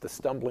that was the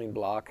stumbling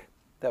block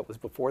that was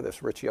before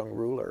this rich young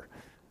ruler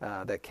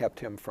that kept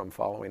him from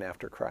following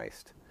after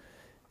Christ.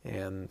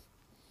 And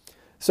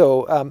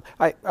so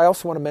I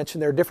also want to mention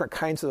there are different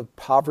kinds of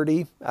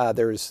poverty.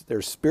 There's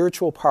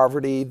spiritual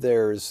poverty.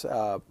 There's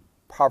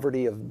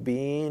poverty of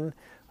being,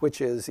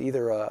 which is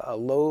either a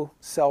low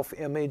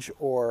self-image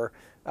or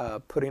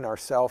putting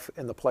ourselves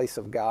in the place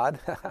of God.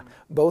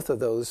 Both of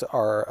those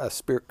are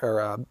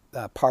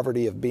a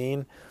poverty of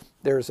being.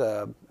 There's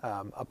a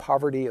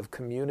poverty of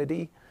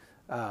community,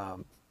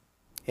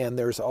 and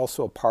there's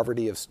also a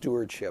poverty of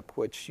stewardship,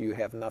 which you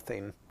have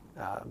nothing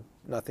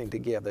to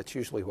give. That's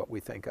usually what we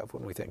think of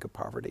when we think of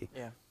poverty.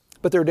 Yeah.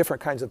 But there are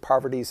different kinds of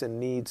poverties and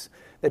needs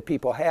that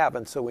people have,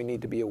 and so we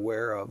need to be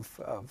aware of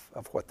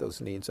what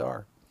those needs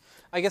are.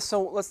 I guess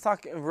so. Let's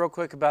talk real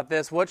quick about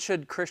this. What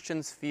should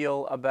Christians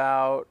feel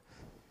about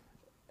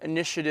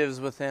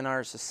initiatives within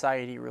our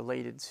society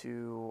related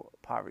to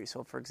poverty?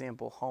 So, for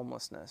example,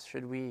 homelessness.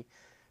 Should we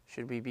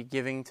be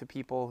giving to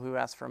people who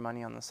ask for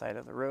money on the side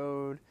of the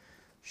road?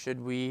 Should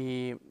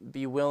we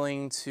be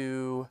willing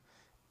to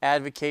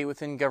advocate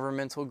within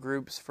governmental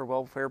groups for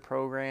welfare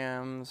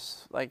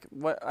programs? Like,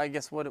 what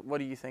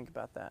do you think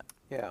about that?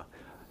 Yeah,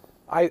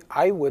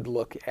 I would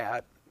look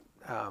at.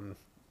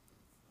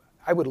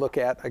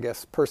 I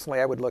guess personally,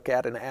 I would look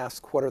at and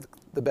ask what are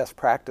the best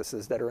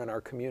practices that are in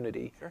our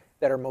community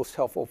that are most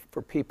helpful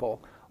for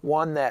people.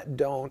 One that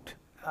don't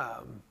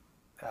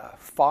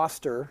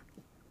foster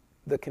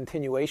the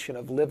continuation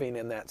of living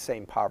in that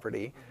same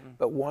poverty,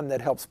 but one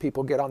that helps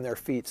people get on their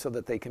feet so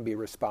that they can be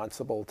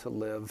responsible to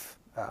live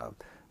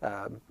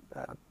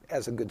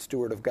as a good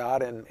steward of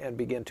God and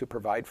begin to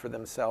provide for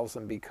themselves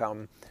and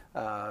become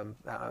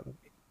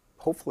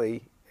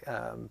hopefully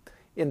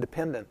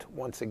independent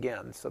once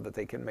again so that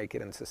they can make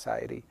it in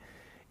society.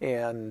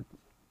 And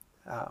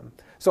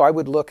so I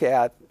would look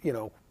at,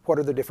 what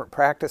are the different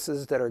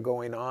practices that are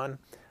going on.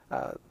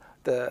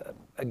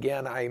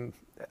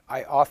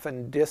 I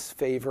often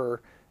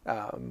disfavor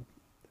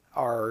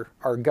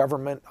our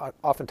government.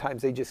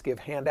 Oftentimes they just give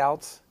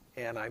handouts,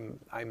 and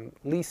I'm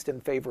least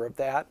in favor of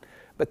that.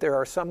 But there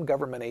are some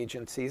government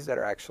agencies that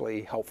are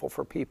actually helpful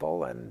for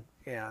people, and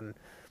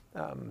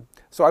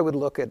so I would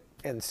look at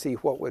and see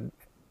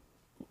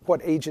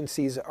what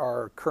agencies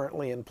are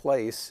currently in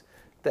place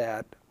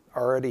that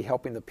are already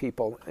helping the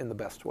people in the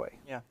best way.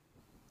 Yeah.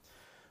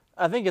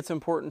 I think it's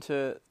important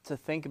to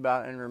think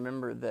about and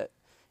remember that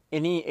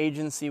any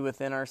agency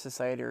within our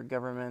society or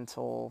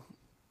governmental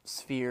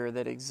sphere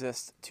that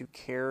exists to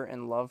care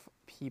and love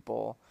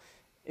people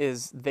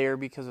is there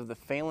because of the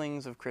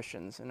failings of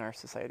Christians in our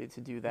society to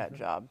do that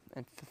job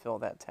and fulfill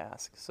that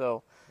task.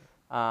 So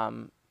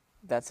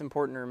that's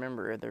important to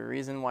remember. The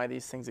reason why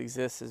these things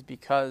exist is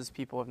because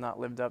people have not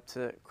lived up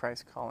to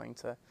Christ's calling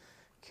to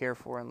care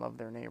for and love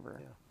their neighbor.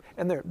 Yeah.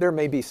 And there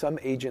may be some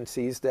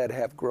agencies that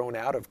have grown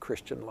out of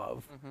Christian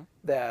love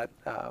that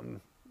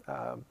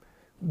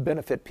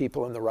benefit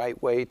people in the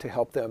right way to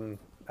help them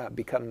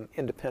become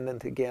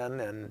independent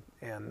again.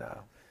 And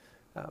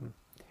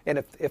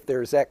if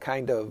there's that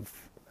kind of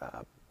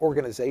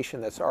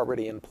organization that's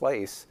already in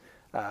place,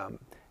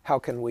 how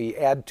can we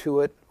add to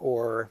it,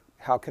 or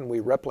how can we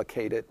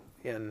replicate it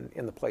in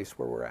the place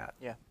where we're at?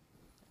 Yeah.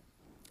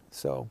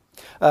 So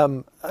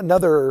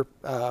another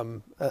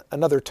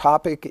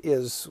topic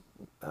is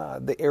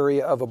the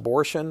area of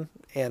abortion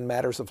and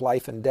matters of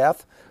life and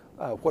death.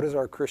 What does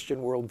our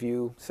Christian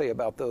worldview say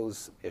about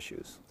those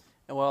issues?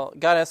 Well,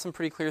 God has some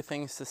pretty clear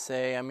things to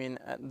say. I mean,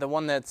 the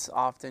one that's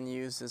often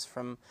used is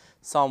from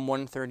Psalm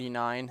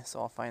 139, so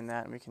I'll find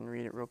that and we can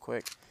read it real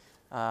quick.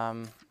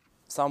 Psalm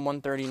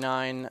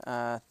 139,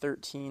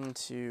 13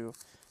 to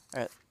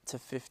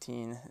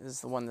 15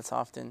 is the one that's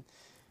often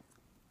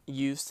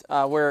used,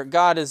 where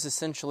God is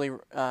essentially,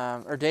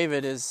 or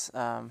David is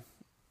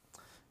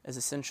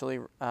essentially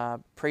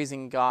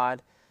praising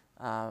God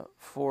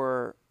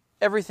for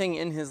everything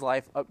in his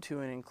life up to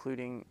and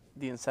including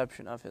the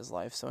inception of his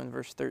life. So in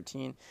verse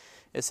 13,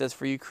 it says,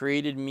 "For you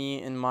created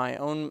me in my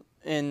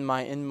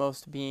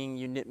inmost being.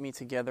 You knit me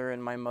together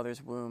in my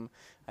mother's womb.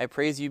 I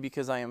praise you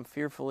because I am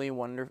fearfully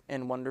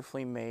and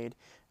wonderfully made.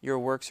 Your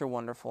works are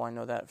wonderful. I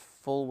know that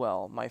full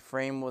well. My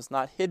frame was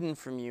not hidden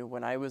from you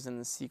when I was in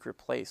the secret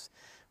place,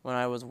 when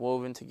I was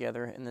woven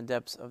together in the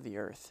depths of the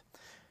earth."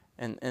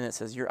 And it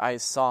says, "Your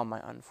eyes saw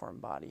my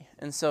unformed body."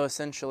 And so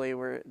essentially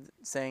we're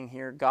saying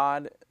here,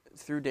 God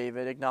through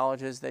David,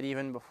 acknowledges that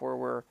even before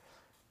we're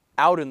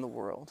out in the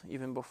world,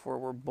 even before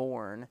we're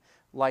born,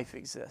 life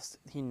exists.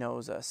 He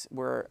knows us.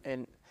 We're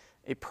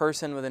a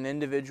person with an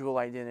individual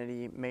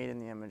identity made in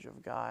the image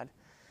of God.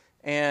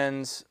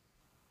 And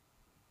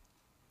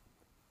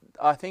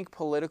I think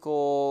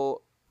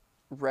political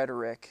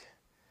rhetoric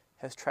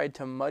has tried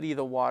to muddy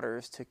the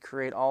waters to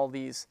create all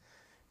these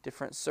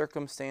different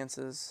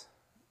circumstances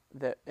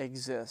that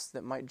exist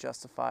that might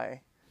justify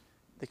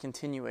the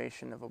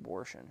continuation of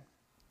abortion.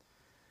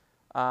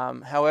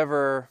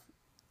 However,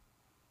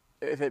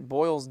 if it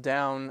boils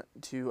down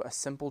to a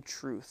simple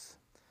truth,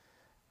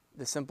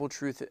 the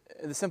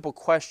simple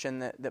question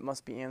that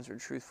must be answered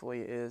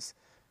truthfully is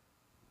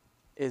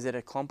it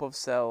a clump of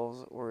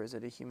cells or is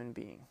it a human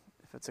being?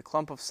 If it's a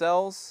clump of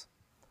cells,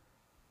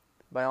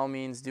 by all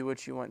means do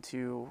what you want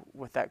to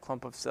with that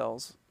clump of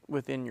cells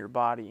within your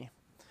body.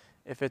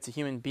 If it's a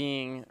human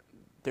being,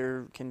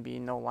 there can be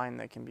no line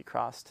that can be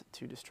crossed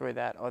to destroy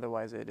that.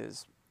 Otherwise, it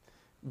is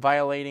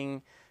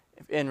violating,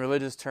 in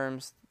religious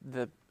terms,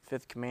 the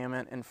fifth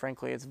commandment, and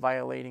frankly, it's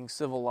violating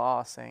civil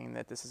law, saying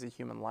that this is a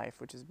human life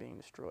which is being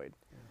destroyed.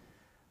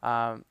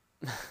 Yeah.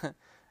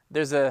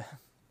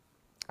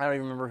 I don't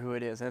even remember who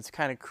it is, and it's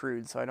kind of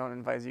crude, so I don't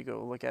advise you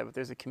go look at it, but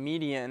there's a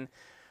comedian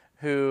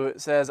who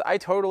says, I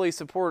totally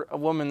support a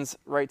woman's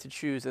right to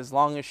choose as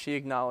long as she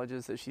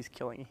acknowledges that she's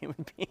killing a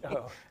human being.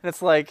 Oh. And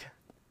it's like,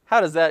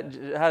 how is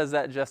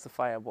that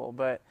justifiable?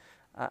 But,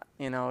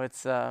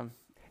 it's... and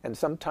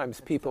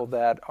sometimes people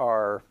that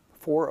are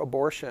for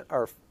abortion,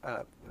 are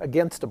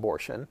against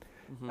abortion,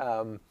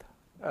 mm-hmm.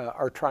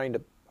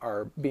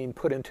 Are being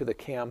put into the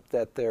camp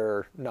that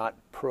they're not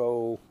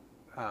pro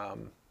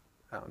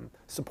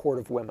support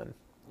of women.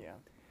 Yeah.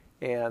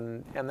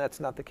 And that's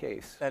not the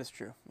case. That is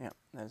true. Yeah,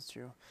 that is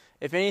true.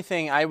 If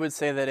anything, I would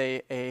say that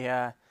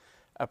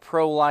a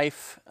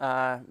pro-life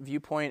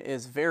viewpoint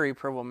is very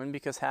pro-woman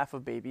because half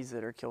of babies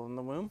that are killed in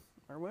the womb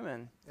are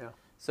women. Yeah.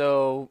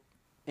 So,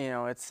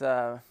 it's...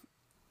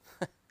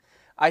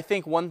 I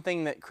think one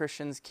thing that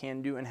Christians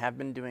can do and have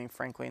been doing,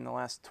 frankly, in the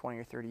last 20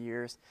 or 30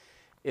 years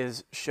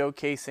is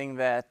showcasing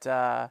that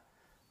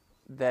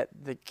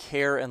the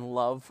care and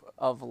love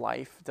of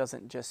life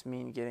doesn't just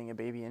mean getting a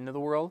baby into the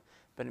world,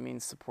 but it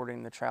means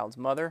supporting the child's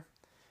mother.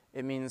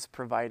 It means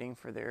providing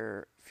for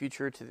their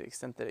future to the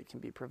extent that it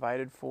can be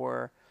provided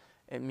for.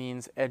 It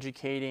means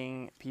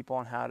educating people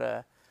on how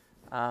to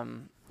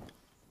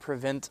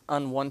prevent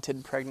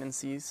unwanted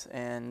pregnancies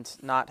and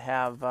not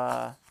have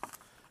a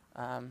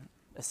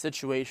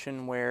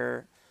situation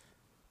where,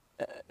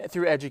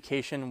 through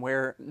education,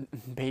 where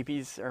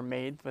babies are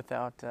made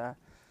without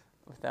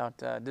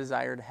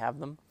desire to have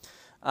them.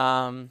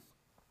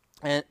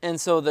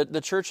 And so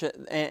the church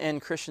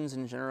and Christians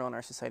in general in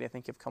our society, I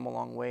think, have come a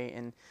long way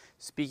in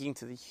speaking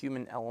to the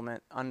human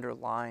element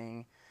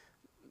underlying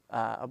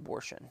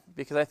abortion.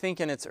 Because I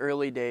think in its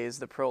early days,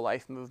 the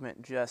pro-life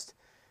movement just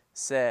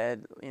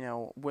said,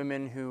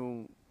 women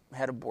who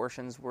had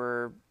abortions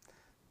were,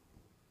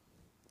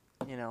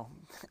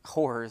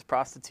 whores,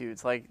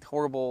 prostitutes, like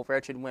horrible,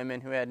 wretched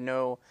women who had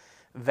no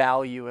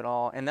value at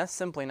all. And that's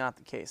simply not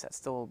the case. That's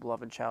still a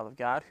beloved child of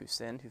God who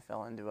sinned, who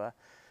fell into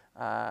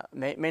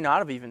may not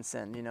have even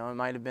sinned. It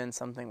might have been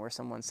something where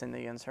someone sinned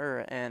against her.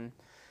 And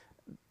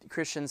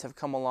Christians have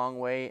come a long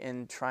way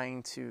in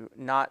trying to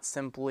not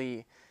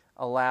simply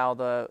allow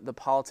the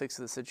politics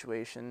of the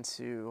situation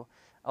to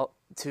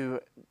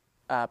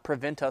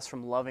prevent us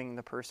from loving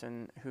the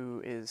person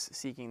who is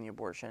seeking the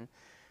abortion.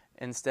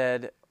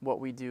 Instead, what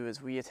we do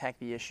is we attack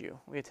the issue.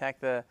 We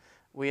go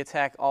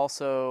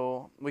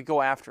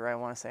after, I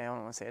don't want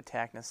to say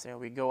attack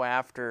necessarily. We go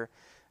after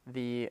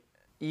the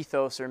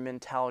ethos or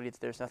mentality that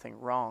there's nothing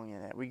wrong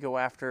in it. We go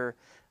after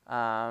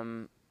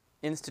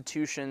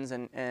institutions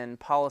and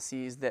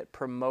policies that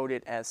promote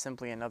it as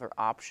simply another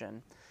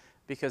option,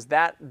 because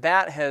that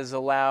has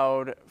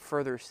allowed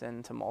further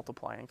sin to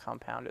multiply and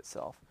compound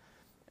itself.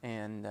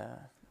 And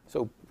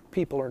so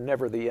people are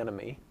never the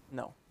enemy.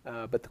 No.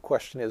 But the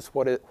question is,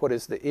 what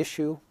is the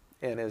issue?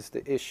 And is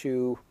the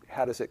issue,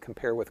 how does it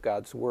compare with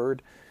God's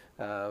Word?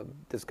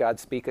 Does God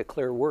speak a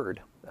clear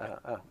word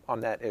on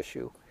that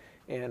issue?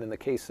 And in the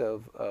case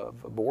of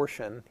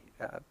abortion,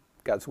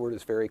 God's Word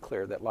is very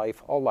clear that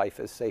all life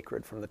is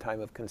sacred from the time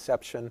of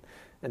conception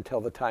until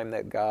the time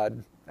that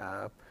God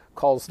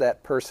calls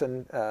that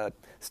person,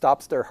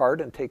 stops their heart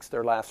and takes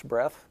their last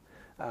breath.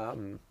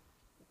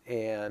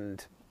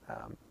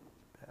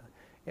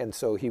 And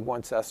so he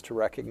wants us to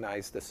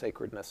recognize the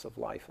sacredness of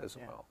life as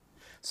well.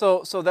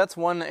 So that's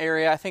one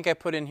area. I think I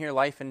put in here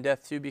life and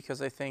death too,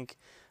 because I think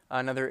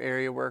another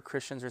area where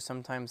Christians are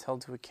sometimes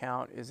held to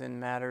account is in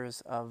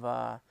matters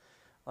of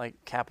like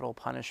capital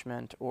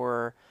punishment,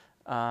 or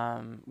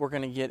we're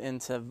going to get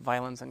into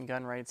violence and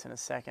gun rights in a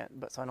second,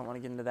 so I don't want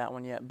to get into that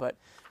one yet. But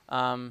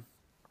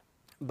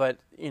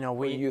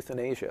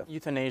euthanasia.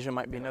 Euthanasia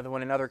might be another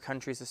one. In other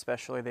countries,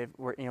 especially,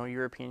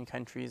 European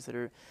countries that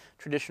are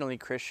traditionally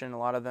Christian, a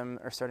lot of them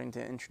are starting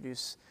to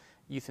introduce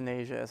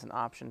euthanasia as an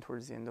option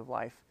towards the end of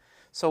life.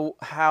 So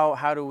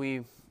how do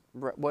we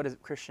what is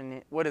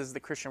the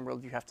Christian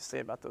worldview have to say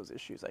about those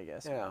issues, I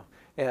guess. Yeah,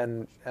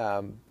 and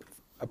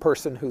a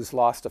person who's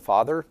lost a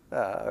father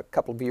a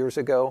couple of years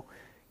ago,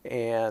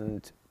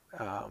 and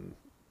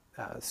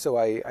so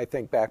I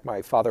think back,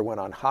 my father went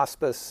on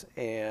hospice,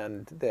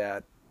 and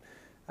that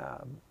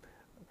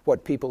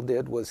what people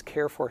did was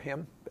care for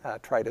him,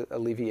 try to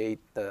alleviate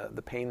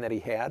the pain that he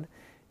had,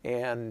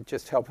 and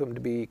just help him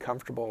to be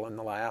comfortable in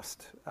the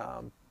last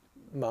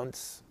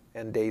months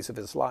and days of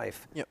his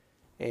life. Yep.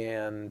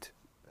 And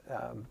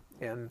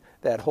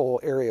that whole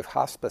area of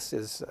hospice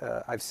is,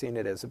 I've seen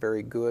it as a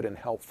very good and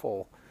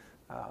helpful,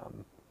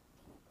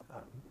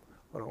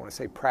 what I want to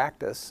say,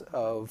 practice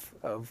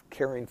of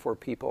caring for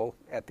people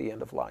at the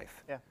end of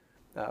life. Yeah.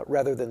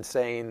 Rather than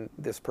saying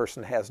this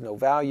person has no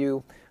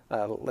value,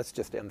 let's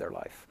just end their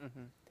life.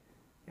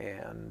 Mm-hmm.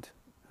 And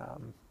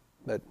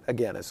but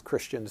again, as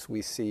Christians,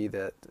 we see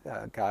that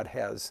God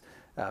has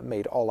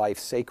made all life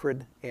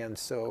sacred, and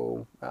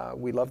so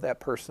we love that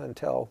person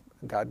until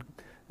God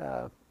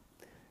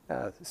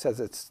says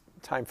it's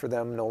time for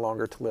them no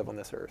longer to live on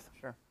this earth.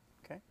 Sure.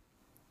 Okay.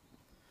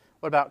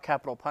 What about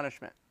capital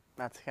punishment?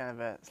 That's kind of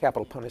a...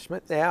 Capital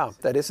punishment, yeah,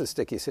 that is a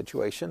sticky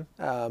situation.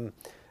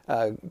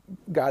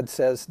 God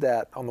says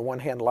that on the one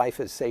hand, life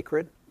is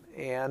sacred,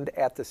 and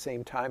at the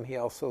same time, he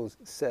also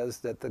says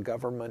that the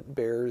government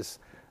bears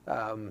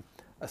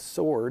a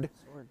sword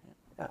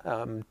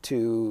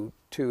to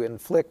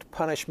inflict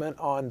punishment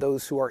on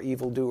those who are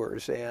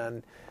evildoers.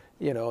 And,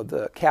 you know,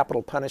 the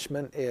capital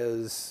punishment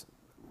is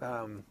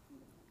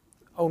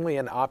only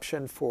an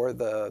option for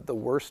the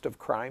worst of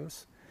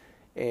crimes.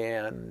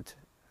 And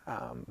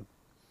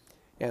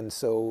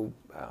so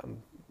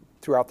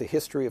throughout the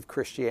history of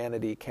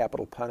Christianity,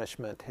 capital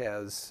punishment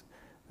has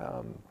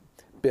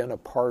been a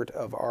part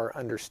of our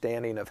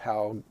understanding of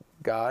how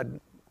God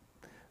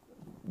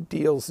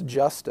deals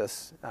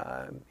justice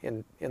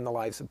in the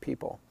lives of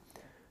people.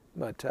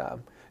 But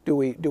do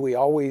we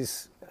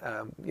always,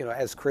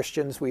 as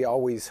Christians, we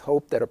always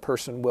hope that a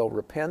person will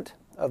repent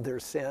of their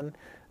sin?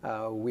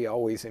 We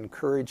always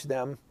encourage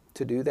them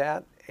to do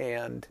that,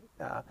 and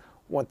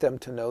want them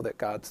to know that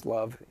God's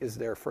love is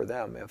there for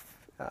them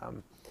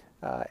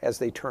as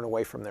they turn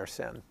away from their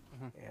sin.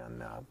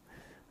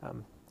 Mm-hmm.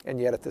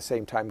 And yet at the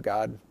same time,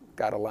 God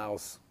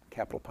allows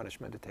capital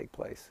punishment to take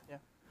place. Yeah.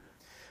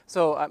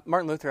 So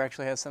Martin Luther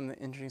actually has something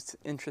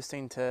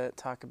interesting to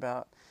talk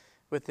about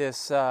with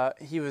this.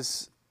 He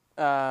was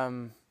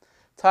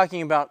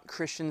talking about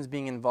Christians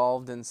being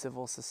involved in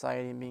civil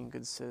society and being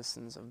good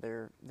citizens of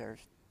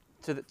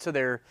to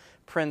their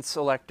prince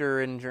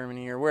elector in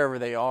Germany or wherever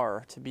they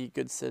are, to be a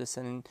good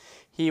citizen. And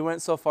he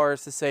went so far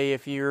as to say,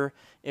 if your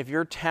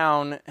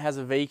town has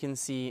a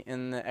vacancy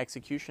in the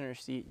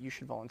executioner's seat, you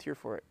should volunteer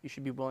for it. You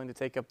should be willing to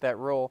take up that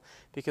role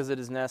because it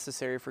is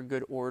necessary for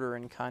good order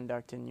and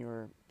conduct in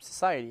your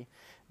society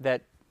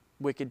that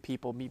wicked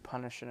people be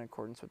punished in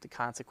accordance with the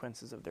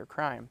consequences of their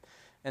crime.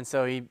 And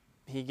so he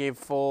gave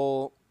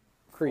full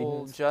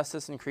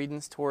justice and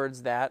credence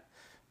towards that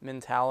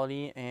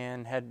mentality,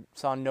 and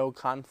saw no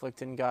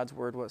conflict in God's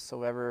word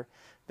whatsoever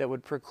that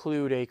would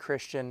preclude a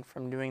Christian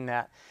from doing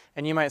that.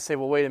 And you might say,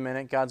 well, wait a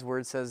minute, God's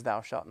word says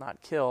thou shalt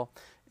not kill.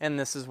 And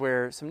this is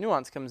where some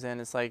nuance comes in.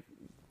 It's like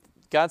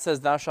God says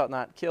thou shalt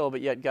not kill,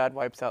 but yet God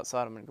wipes out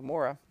Sodom and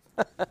Gomorrah.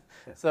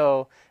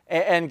 So,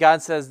 and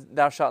God says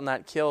thou shalt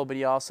not kill, but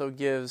he also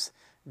gives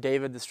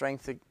David the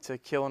strength to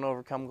kill and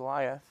overcome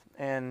Goliath.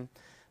 And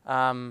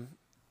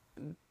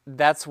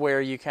that's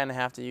where you kind of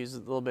have to use a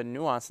little bit of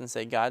nuance and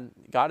say God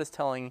is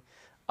telling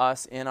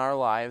us in our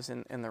lives,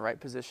 in the right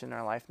position in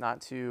our life,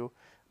 not to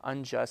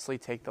unjustly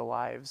take the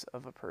lives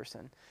of a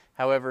person.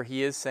 However,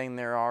 he is saying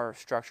there are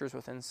structures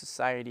within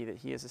society that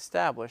he has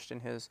established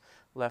in his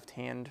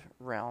left-hand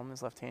realm,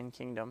 his left-hand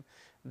kingdom,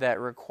 that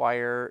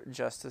require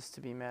justice to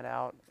be met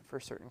out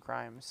for certain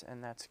crimes,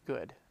 and that's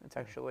good. It's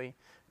actually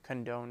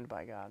condoned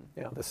by God.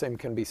 Yeah, the same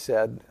can be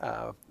said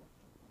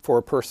for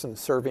a person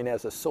serving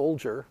as a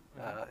soldier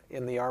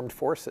in the armed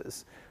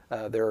forces.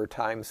 There are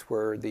times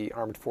where the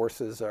armed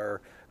forces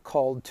are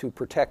called to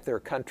protect their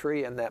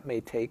country, and that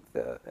may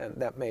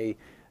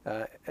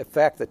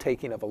affect the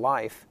taking of a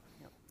life.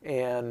 Yep.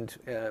 And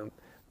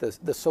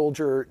the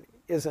soldier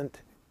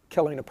isn't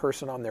killing a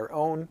person on their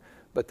own,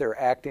 but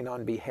they're acting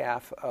on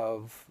behalf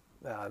of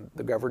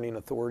the governing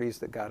authorities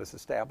that God has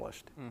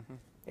established. Mm-hmm.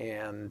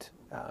 And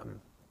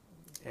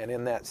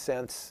in that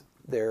sense,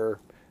 they're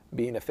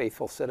being a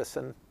faithful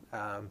citizen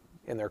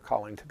in their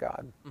calling to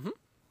God. Mm-hmm.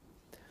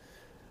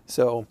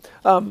 So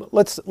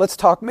let's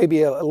talk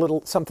maybe a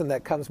little something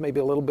that comes maybe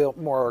a little bit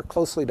more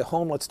closely to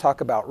home. Let's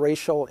talk about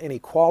racial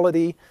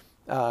inequality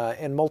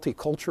and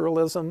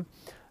multiculturalism.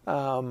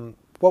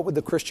 What would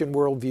the Christian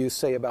worldview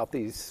say about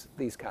these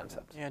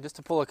concepts? Yeah, just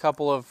to pull a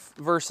couple of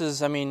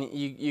verses. I mean,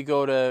 you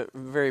go to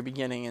very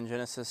beginning in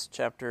Genesis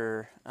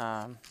chapter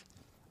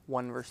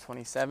 1, verse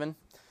 27.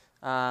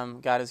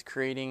 God is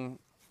creating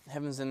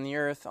heavens and the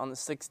earth on the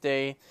sixth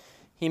day.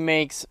 He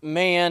makes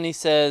man. He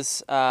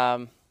says,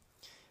 so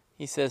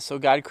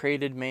God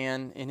created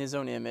man in his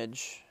own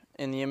image.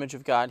 In the image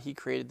of God, he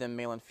created them,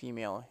 male and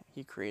female.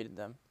 He created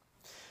them.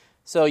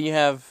 So you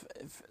have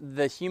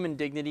the human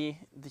dignity,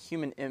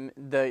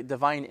 the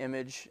divine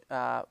image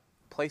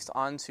placed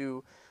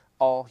onto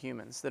all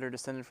humans that are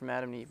descended from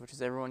Adam and Eve, which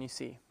is everyone you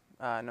see,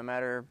 no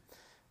matter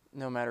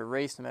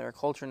race, no matter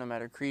culture, no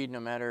matter creed, no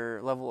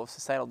matter level of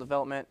societal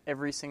development.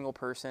 Every single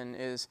person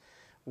is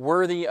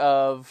worthy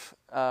of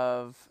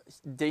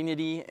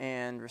dignity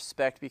and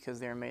respect because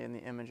they are made in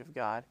the image of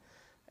God.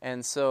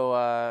 And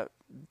so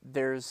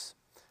there's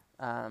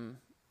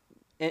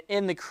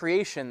in the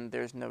creation,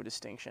 there's no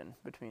distinction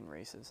between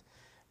races.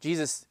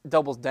 Jesus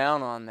doubles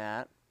down on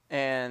that,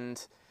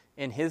 and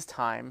in his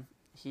time,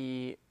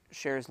 he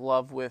shares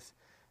love with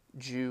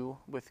Jew,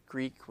 with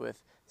Greek,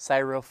 with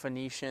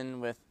Syro-Phoenician,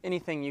 with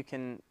anything you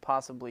can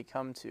possibly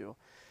come to.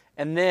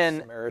 And then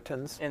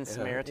Samaritans.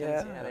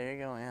 Samaritans, yeah, there you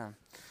go,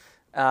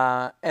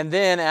 yeah. And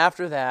then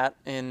after that,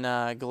 in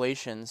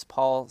Galatians,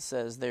 Paul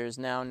says there's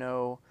now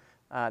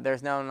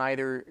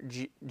neither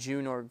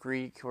Jew nor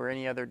Greek or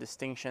any other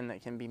distinction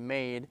that can be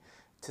made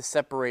to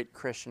separate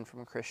Christian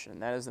from Christian.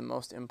 That is the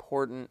most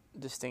important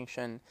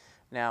distinction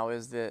now,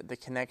 is the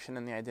connection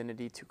and the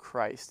identity to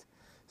Christ.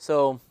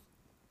 So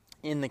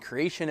in the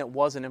creation, it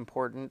wasn't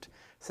important.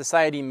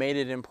 Society made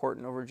it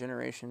important over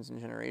generations and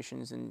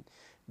generations, and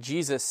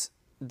Jesus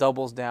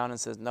doubles down and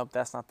says, nope,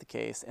 that's not the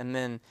case. And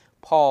then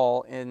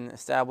Paul, in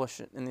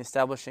the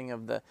establishing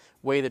of the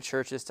way the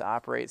church is to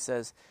operate,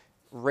 says,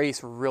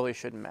 race really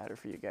shouldn't matter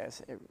for you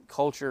guys.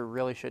 Culture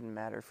really shouldn't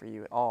matter for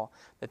you at all.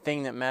 The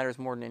thing that matters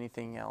more than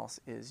anything else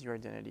is your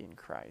identity in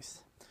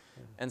Christ.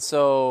 Mm-hmm. And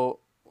so,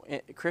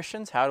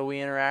 Christians, how do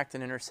we interact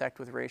and intersect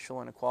with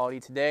racial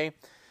inequality today?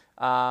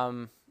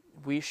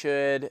 We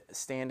should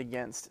stand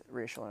against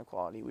racial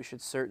inequality. We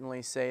should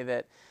certainly say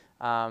that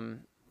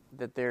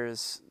that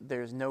there's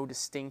no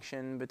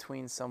distinction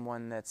between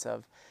someone that's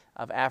of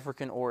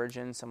African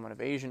origin, someone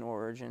of Asian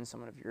origin,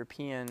 someone of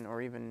European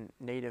or even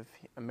Native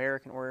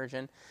American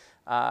origin.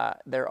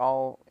 They're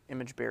all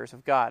image bearers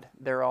of God.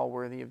 They're all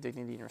worthy of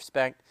dignity and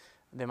respect.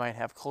 They might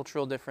have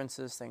cultural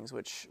differences, things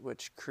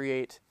which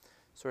create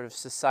sort of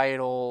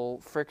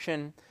societal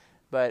friction,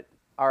 but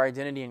our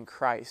identity in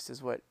Christ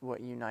is what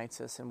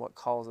unites us and what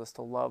calls us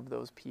to love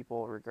those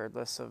people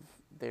regardless of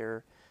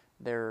their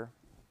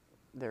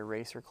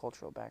race or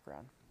cultural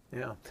background.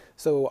 Yeah.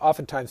 So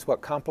oftentimes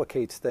what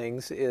complicates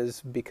things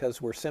is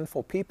because we're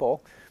sinful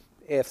people.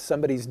 If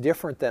somebody's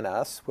different than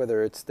us,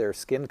 whether it's their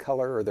skin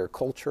color or their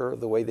culture or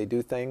the way they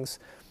do things,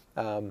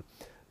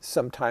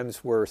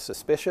 sometimes we're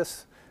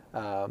suspicious.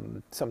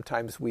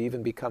 Sometimes we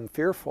even become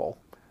fearful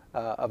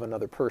of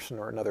another person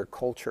or another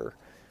culture.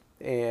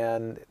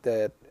 And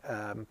that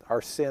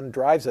our sin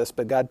drives us,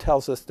 but God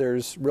tells us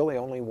there's really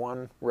only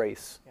one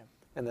race,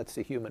 and that's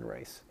the human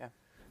race. Yeah.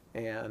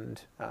 And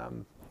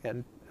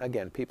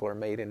again, people are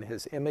made in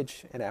His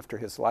image and after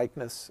His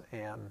likeness.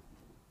 And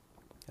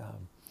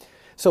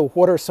so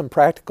what are some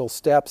practical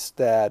steps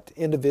that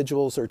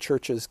individuals or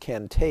churches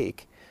can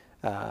take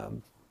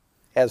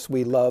as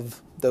we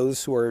love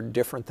those who are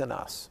different than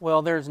us?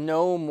 Well, there's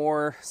no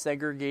more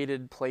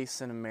segregated place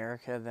in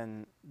America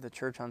than the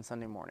church on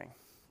Sunday morning.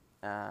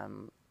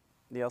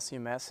 The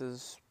LCMS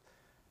is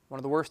one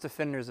of the worst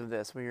offenders of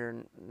this. We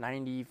are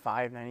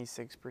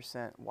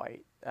 96%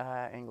 white,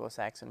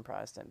 Anglo-Saxon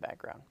Protestant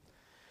background.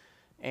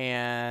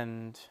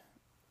 And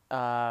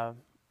I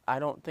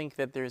don't think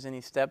that there's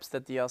any steps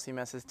that the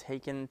LCMS has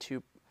taken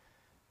to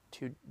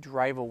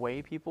drive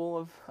away people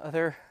of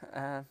other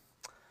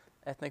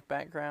ethnic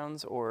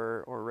backgrounds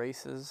or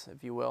races,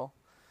 if you will.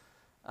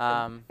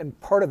 And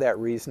part of that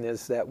reason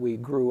is that we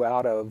grew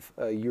out of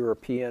a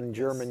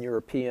German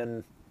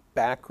European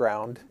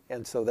background,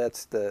 and so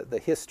that's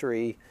the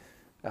history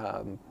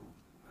of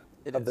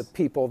the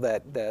people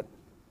that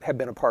have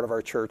been a part of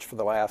our church for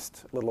the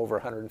last little over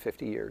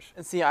 150 years.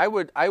 And see, I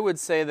would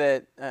say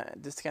that,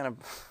 just to kind of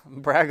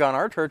brag on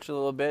our church a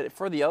little bit,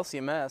 for the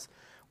LCMS,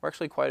 we're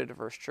actually quite a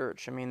diverse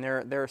church. I mean,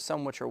 there are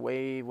some which are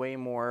way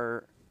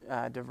more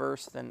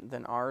diverse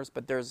than ours,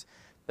 but there's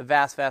the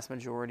vast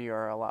majority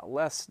are a lot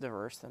less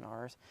diverse than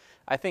ours.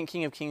 I think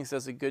King of Kings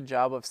does a good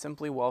job of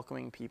simply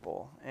welcoming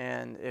people,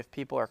 and if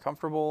people are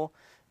comfortable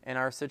in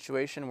our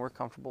situation, we're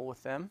comfortable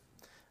with them.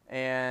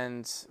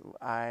 And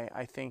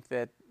I think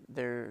that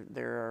there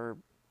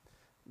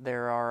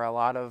are a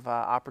lot of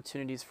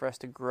opportunities for us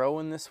to grow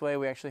in this way.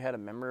 We actually had a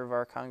member of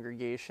our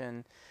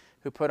congregation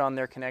who put on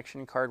their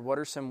connection card, what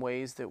are some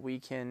ways that we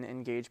can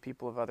engage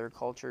people of other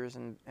cultures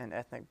and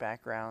ethnic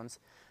backgrounds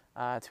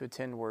to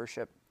attend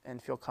worship and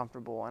feel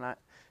comfortable. And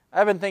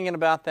I've been thinking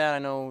about that. I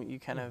know you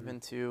kind of have been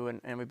too,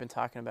 and we've been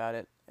talking about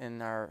it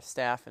in our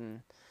staff,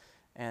 and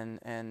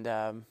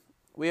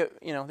we,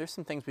 there's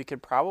some things we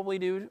could probably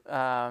do,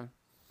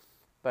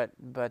 but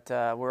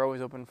we're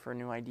always open for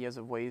new ideas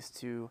of ways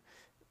to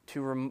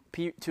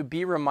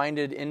be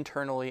reminded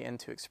internally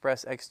and to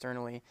express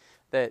externally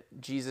that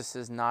Jesus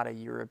is not a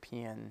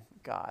European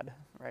God,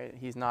 right?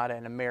 He's not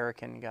an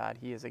American God.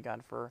 He is a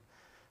God for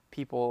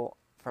people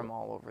from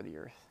all over the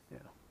earth. Yeah.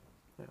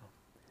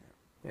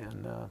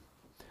 And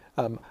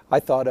I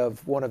thought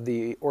of one of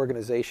the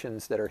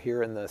organizations that are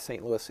here in the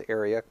St. Louis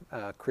area,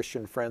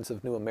 Christian Friends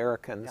of New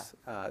Americans.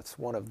 Yeah. It's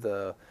one of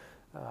the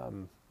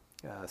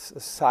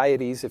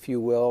societies, if you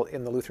will,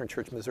 in the Lutheran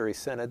Church Missouri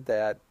Synod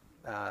that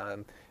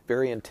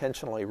very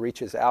intentionally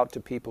reaches out to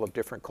people of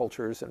different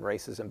cultures and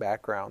races and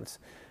backgrounds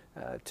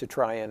to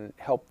try and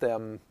help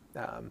them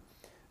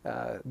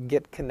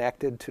get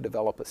connected, to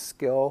develop a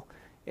skill,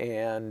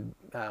 and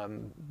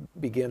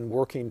begin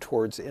working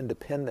towards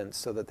independence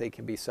so that they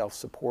can be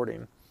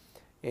self-supporting.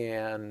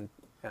 And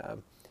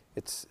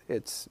it's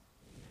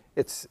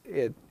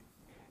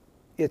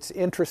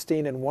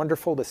interesting and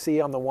wonderful to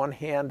see on the one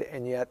hand,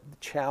 and yet the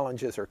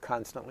challenges are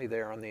constantly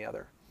there on the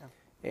other.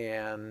 Yeah.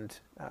 And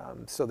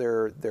so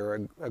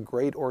they're a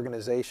great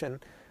organization.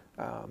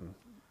 And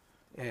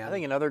I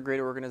think another great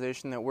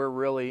organization that we're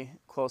really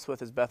close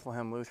with is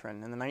Bethlehem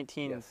Lutheran. In the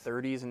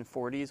 1930s and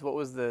 40s, what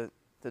was the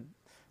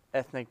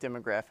ethnic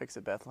demographics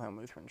of Bethlehem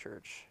Lutheran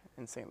Church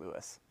in St.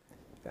 Louis?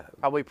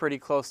 Probably pretty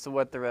close to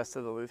what the rest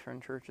of the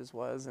Lutheran churches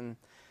was. And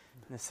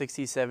in the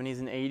 60s, 70s,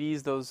 and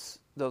 80s,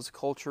 those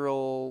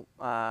cultural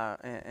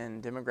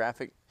and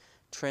demographic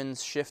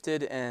trends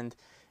shifted, and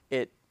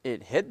it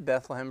hit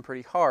Bethlehem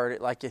pretty hard.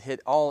 It hit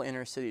all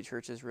inner city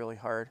churches really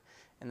hard.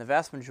 And the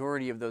vast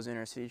majority of those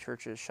inner city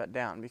churches shut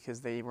down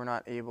because they were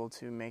not able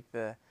to make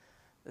the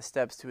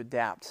steps to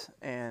adapt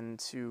and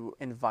to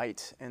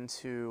invite and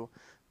to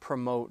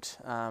promote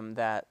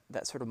that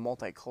sort of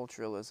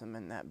multiculturalism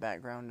and that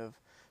background of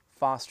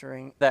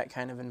fostering that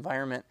kind of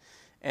environment.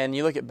 And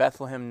you look at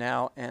Bethlehem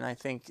now, and I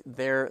think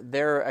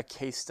they're a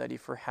case study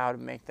for how to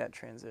make that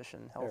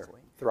transition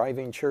healthily.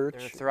 Thriving church.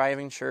 They're a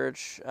thriving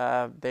church.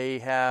 They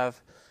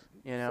have,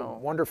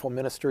 some wonderful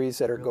ministries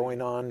that are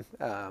going on.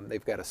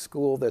 They've got a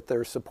school that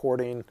they're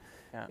supporting.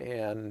 Yeah.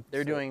 And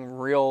they're doing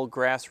real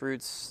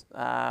grassroots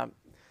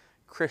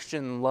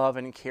Christian love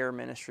and care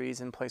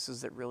ministries in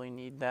places that really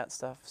need that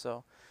stuff.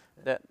 So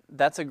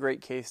that's a great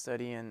case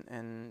study,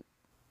 and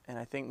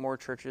I think more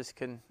churches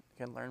can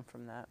learn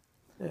from that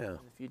in the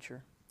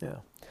future. Yeah.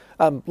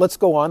 Let's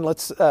go on.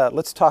 Let's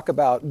talk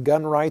about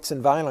gun rights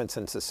and violence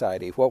in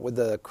society. What would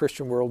the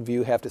Christian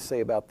worldview have to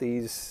say about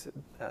these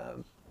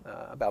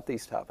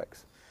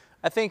topics?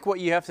 I think what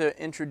you have to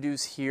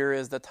introduce here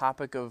is the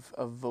topic of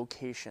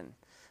vocation.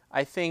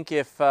 I think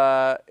if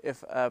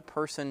a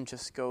person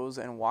just goes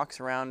and walks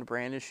around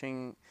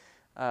brandishing,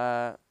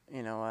 their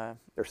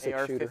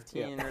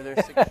AR-15 or their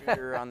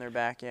six-shooter on their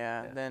back,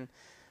 then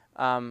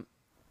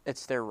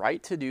it's their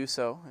right to do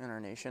so in our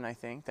nation. I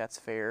think that's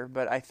fair,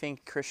 but I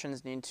think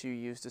Christians need to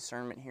use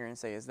discernment here and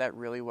say, is that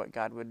really what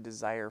God would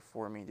desire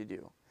for me to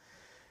do?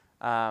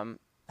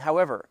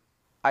 However,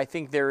 I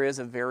think there is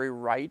a very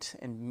right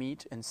and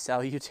meet and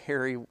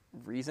salutary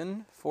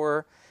reason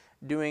for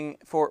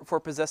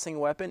possessing a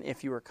weapon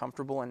if you are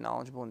comfortable and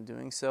knowledgeable in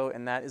doing so,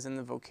 and that is in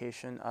the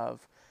vocation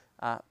of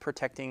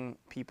protecting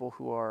people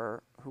who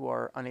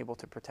are unable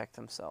to protect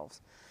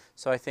themselves.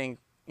 So I think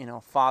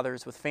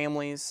fathers with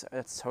families,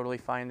 it's totally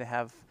fine to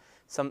have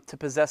to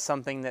possess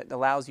something that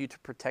allows you to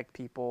protect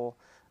people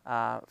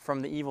from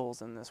the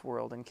evils in this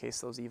world in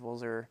case those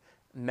evils are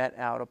met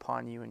out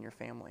upon you and your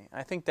family.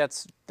 I think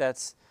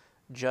that's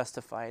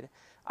justified.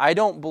 I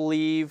don't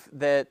believe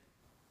that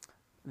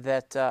we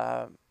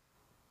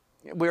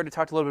already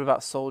talked a little bit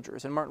about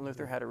soldiers, and Martin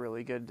Luther had a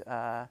really good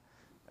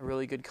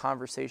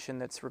conversation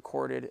that's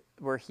recorded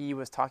where he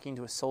was talking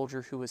to a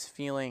soldier who was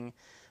feeling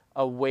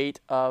a weight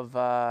of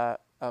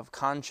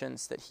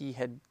conscience that he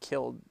had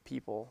killed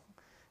people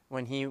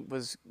when he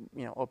was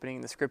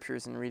opening the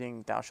scriptures and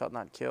reading "Thou shalt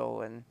not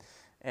kill,"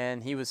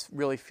 and he was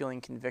really feeling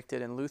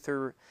convicted. And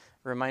Luther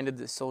reminded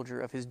the soldier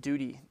of his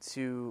duty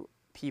to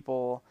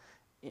people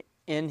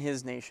in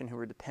his nation who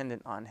were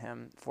dependent on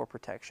him for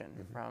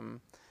protection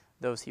from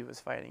those he was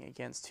fighting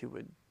against, who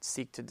would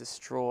seek to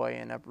destroy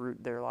and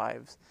uproot their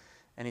lives.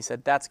 And he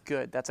said, that's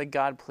good. That's a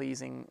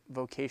God-pleasing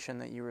vocation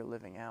that you were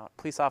living out.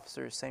 Police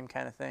officers, same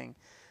kind of thing.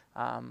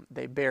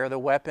 They bear the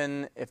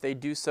weapon if they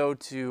do so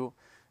to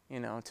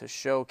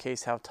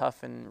showcase how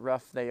tough and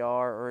rough they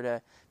are,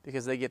 or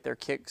because they get their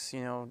kicks,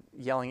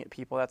 yelling at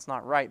people. That's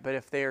not right. But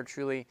if they are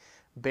truly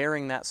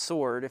bearing that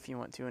sword, if you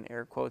want to, in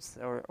air quotes,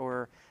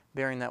 or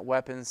bearing that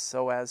weapon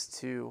so as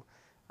to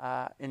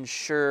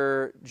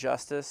ensure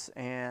justice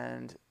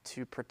and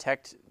to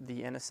protect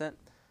the innocent,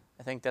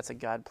 I think that's a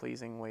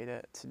God-pleasing way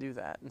to do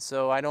that. And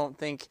so I don't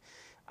think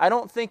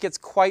it's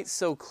quite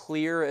so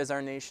clear as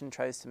our nation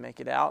tries to make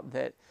it out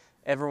that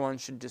everyone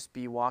should just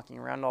be walking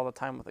around all the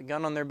time with a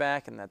gun on their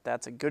back and that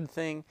that's a good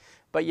thing.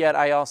 But yet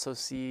I also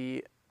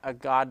see a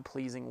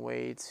God-pleasing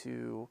way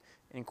to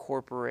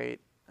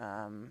incorporate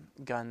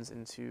guns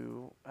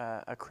into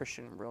a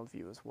Christian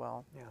worldview as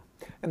well. Yeah,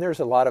 and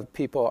there's a lot of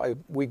people.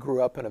 We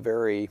grew up in a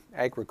very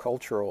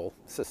agricultural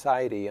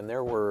society, and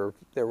there were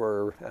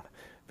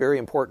very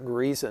important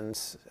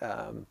reasons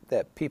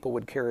that people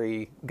would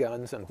carry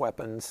guns and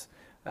weapons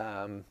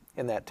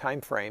in that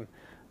time frame.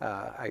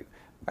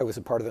 I was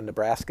a part of the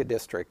Nebraska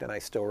district, and I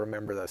still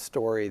remember the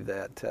story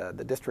that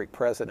the district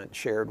president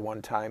shared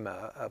one time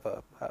of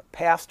a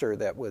pastor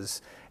that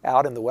was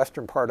out in the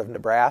western part of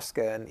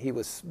Nebraska, and he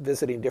was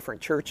visiting different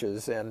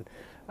churches. And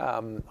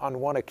on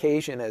one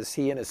occasion, as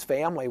he and his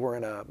family were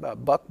in a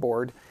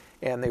buckboard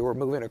and they were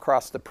moving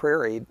across the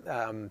prairie,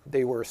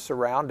 they were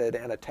surrounded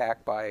and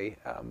attacked by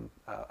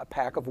a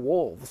pack of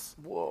wolves.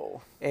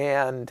 Whoa.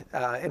 And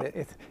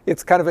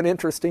it's kind of an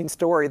interesting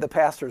story. The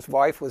pastor's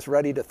wife was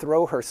ready to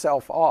throw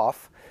herself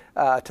off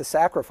to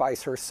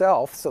sacrifice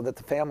herself so that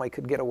the family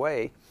could get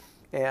away.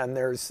 And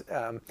there's,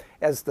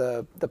 as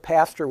the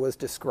pastor was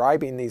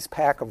describing these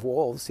pack of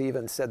wolves, he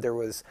even said there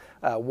was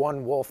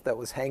one wolf that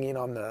was hanging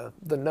on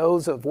the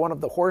nose of one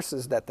of the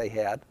horses that they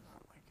had.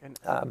 Oh my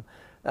goodness.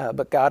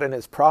 But God in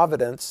His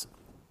providence,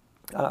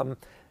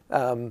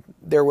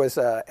 there was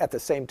at the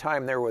same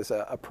time there was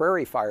a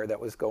prairie fire that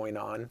was going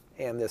on,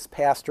 and this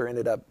pastor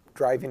ended up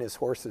driving his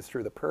horses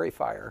through the prairie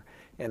fire,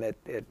 and it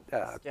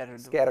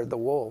scattered the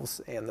wolves,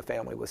 and the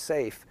family was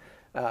safe.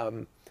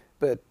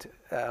 But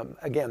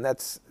again,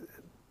 that's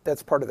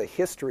part of the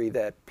history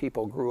that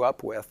people grew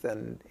up with,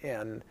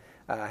 and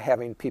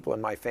having people in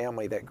my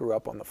family that grew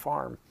up on the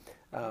farm.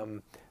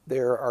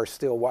 There are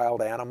still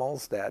wild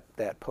animals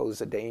that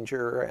pose a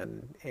danger,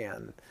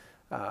 and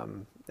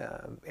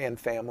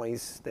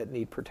families that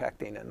need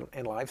protecting,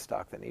 and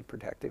livestock that need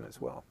protecting as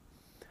well.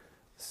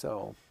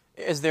 So,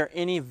 is there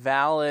any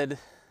valid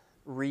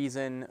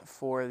reason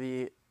for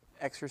the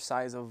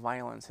exercise of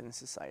violence in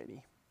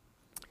society?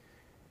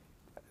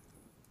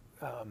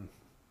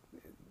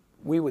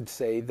 We would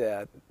say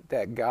that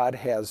God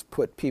has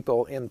put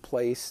people in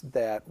place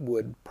that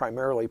would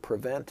primarily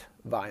prevent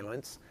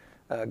violence.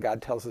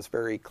 God tells us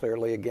very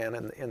clearly again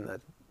in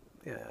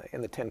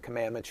the Ten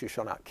Commandments, you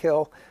shall not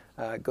kill.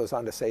 It goes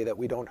on to say that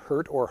we don't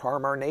hurt or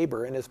harm our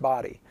neighbor in his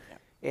body.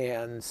 Yeah.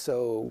 And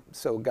so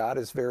God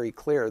is very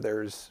clear.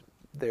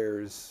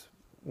 There's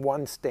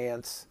one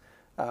stance.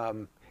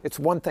 It's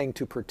one thing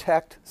to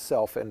protect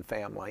self and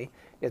family.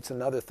 It's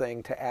another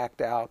thing to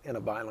act out in a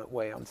violent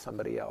way on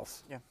somebody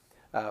else. Yeah.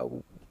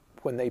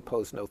 When they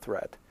pose no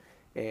threat.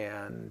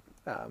 And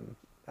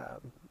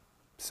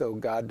so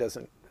God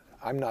doesn't.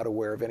 I'm not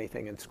aware of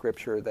anything in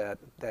Scripture that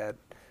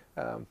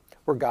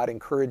where God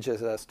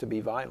encourages us to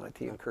be violent.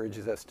 He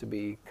encourages us to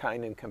be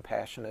kind and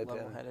compassionate,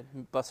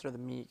 level-headed, Buster the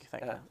meek,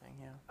 that kind of thing.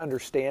 Yeah.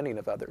 Understanding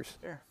of others.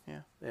 Sure. Yeah.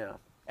 Yeah.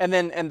 And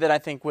then I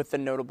think with the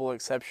notable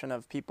exception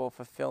of people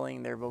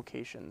fulfilling their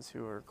vocations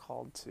who are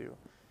called to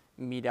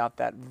mete out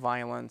that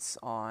violence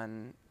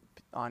on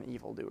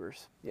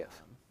evildoers. Yes.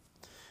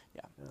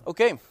 Yeah.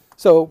 Okay.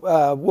 So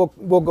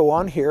we'll go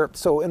on here.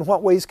 So in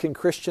what ways can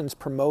Christians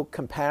promote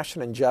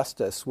compassion and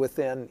justice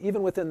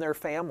even within their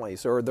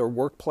families or their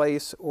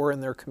workplace or in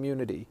their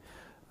community?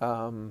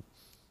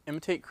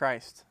 Imitate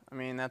Christ. I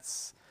mean,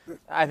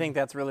 I think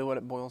that's really what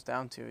it boils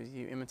down to, is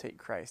you imitate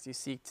Christ. You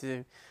seek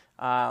to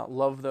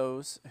love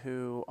those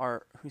who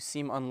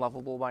seem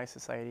unlovable by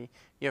society.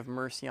 You have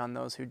mercy on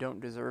those who don't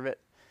deserve it.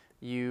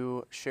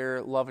 You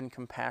share love and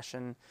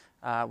compassion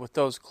with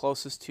those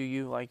closest to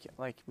you,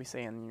 like we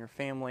say, in your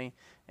family,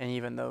 and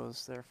even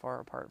those that are far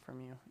apart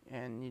from you.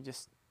 And you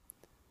just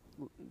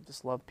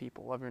love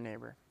people, love your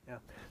neighbor. Yeah.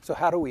 So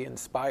how do we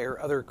inspire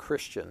other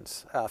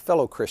Christians,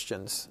 fellow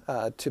Christians,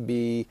 to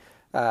be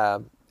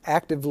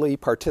actively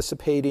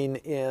participating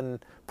in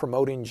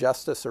promoting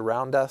justice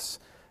around us?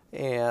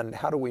 And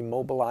how do we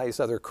mobilize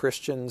other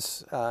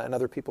Christians and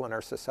other people in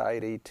our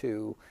society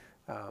to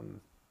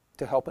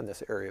help in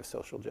this area of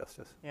social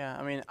justice? Yeah,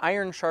 I mean,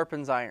 iron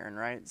sharpens iron,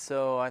 right?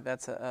 So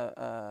that's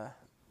a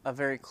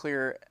very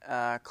clear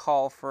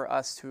call for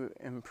us to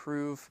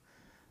improve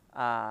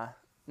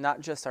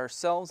not just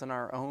ourselves and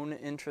our own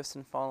interest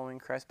in following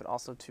Christ, but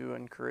also to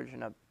encourage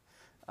and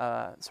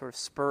sort of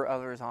spur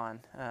others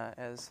on,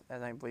 as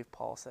I believe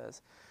Paul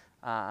says,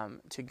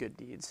 to good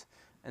deeds.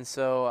 And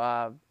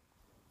so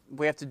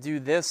we have to do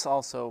this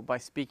also by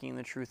speaking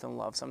the truth in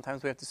love.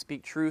 Sometimes we have to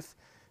speak truth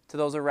to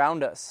those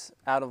around us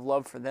out of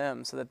love for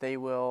them so that they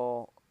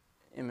will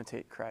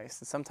imitate Christ.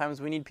 And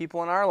sometimes we need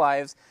people in our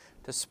lives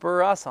to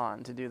spur us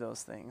on to do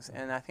those things.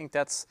 And I think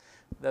that's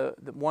the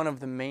one of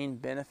the main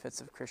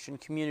benefits of Christian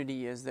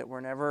community, is that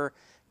we're never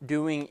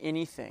doing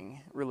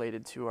anything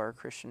related to our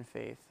Christian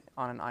faith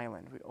on an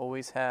island. We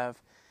always have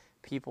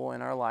people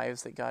in our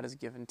lives that God has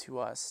given to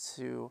us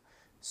to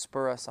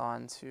spur us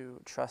on to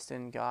trust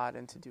in God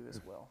and to do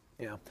His will.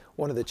 Yeah.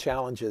 One of the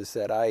challenges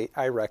that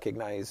I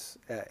recognize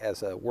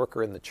as a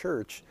worker in the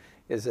church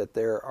is that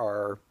there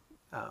are,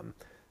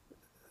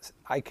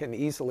 I can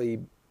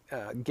easily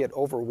get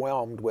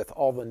overwhelmed with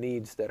all the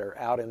needs that are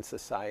out in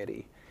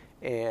society.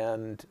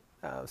 And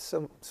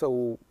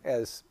so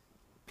as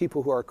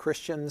people who are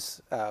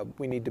Christians,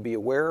 we need to be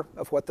aware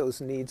of what those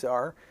needs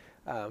are.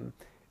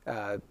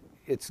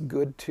 It's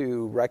good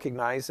to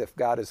recognize if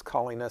God is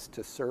calling us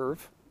to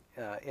serve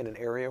in an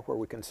area where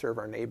we can serve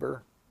our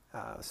neighbor,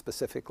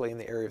 specifically in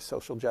the area of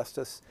social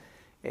justice.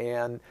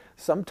 And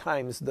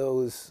sometimes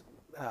those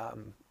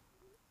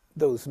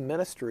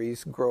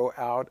ministries grow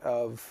out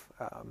of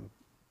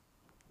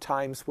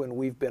times when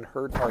we've been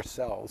hurt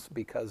ourselves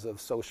because of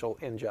social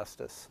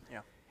injustice.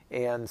 Yeah.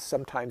 And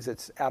sometimes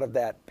it's out of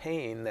that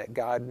pain that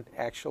God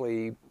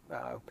actually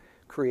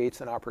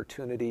creates an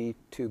opportunity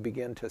to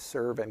begin to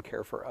serve and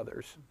care for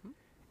others.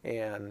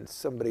 And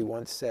somebody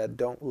once said,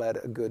 don't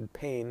let a good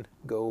pain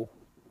go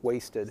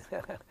wasted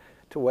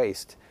to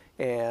waste.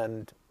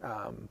 And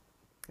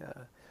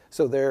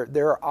so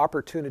there are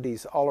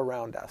opportunities all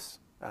around us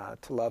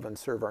to love and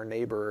serve our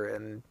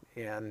neighbor.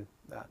 And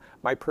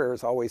my prayer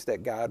is always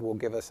that God will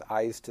give us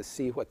eyes to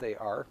see what they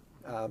are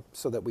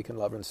so that we can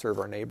love and serve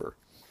our neighbor.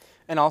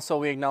 And also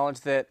we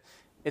acknowledge that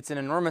it's an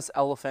enormous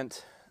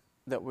elephant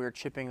that we're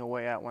chipping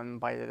away at one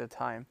bite at a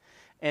time.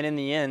 And in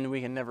the end,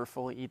 we can never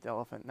fully eat the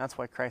elephant. And that's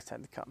why Christ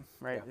had to come,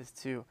 right? Yeah.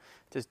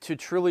 Is to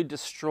truly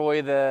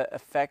destroy the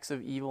effects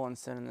of evil and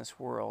sin in this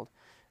world.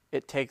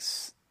 It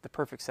takes the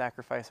perfect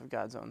sacrifice of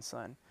God's own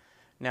Son.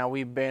 Now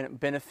we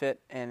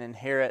benefit and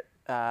inherit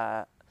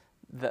the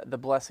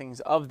blessings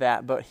of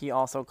that, but he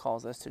also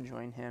calls us to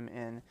join him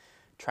in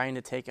trying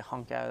to take a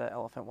hunk out of that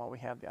elephant while we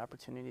have the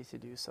opportunity to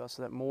do so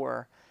that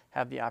more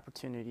have the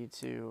opportunity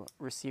to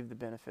receive the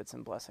benefits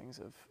and blessings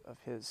of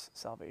his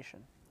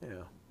salvation.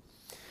 Yeah.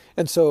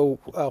 And so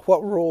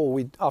what role,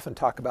 we often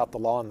talk about the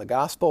law and the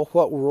gospel,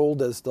 what role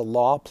does the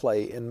law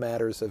play in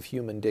matters of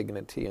human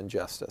dignity and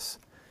justice?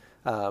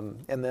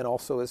 And then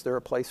also, is there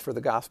a place for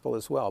the gospel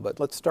as well? But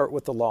let's start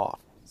with the law.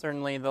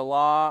 Certainly the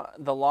law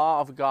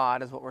of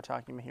God is what we're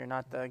talking about here,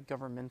 not the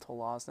governmental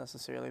laws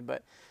necessarily,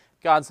 but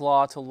God's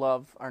law to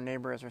love our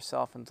neighbor as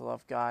ourselves and to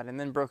love God, and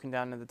then broken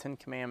down into the 10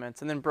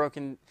 Commandments, and then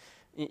broken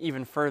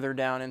even further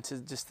down into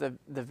just the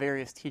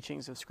various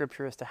teachings of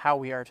Scripture as to how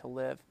we are to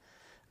live.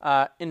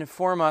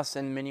 Inform us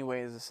in many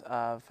ways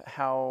of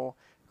how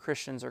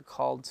Christians are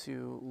called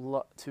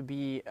to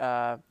be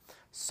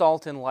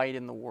salt and light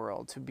in the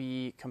world, to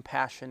be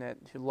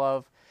compassionate, to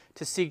love,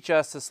 to seek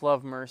justice,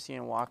 love mercy,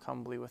 and walk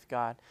humbly with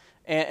God.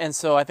 And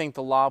so I think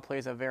the law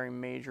plays a very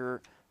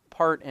major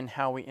part in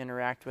how we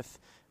interact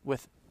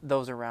with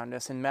those around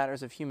us. In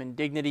matters of human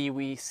dignity,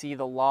 we see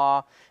the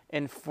law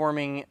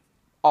informing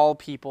all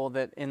people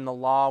that in the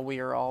law we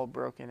are all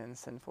broken and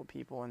sinful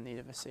people in need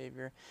of a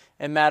Savior.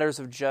 In matters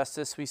of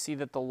justice, we see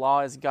that the law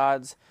is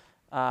God's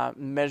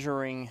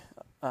measuring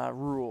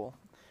rule,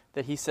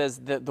 that he says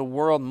that the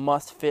world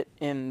must fit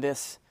in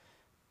this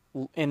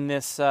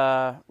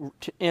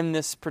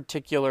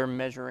particular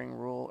measuring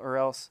rule, or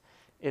else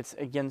it's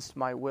against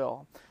my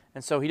will.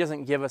 And so he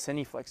doesn't give us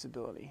any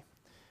flexibility.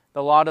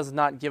 The law does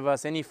not give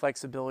us any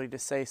flexibility to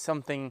say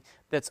something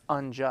that's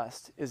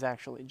unjust is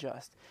actually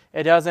just.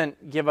 It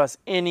doesn't give us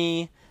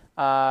any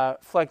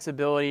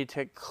flexibility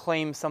to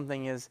claim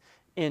something is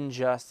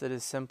unjust that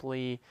is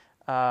simply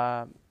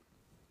a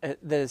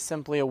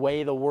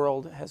way the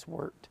world has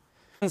worked.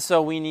 And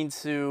so we need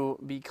to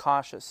be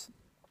cautious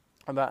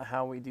about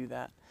how we do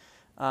that,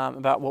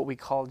 about what we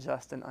call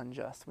just and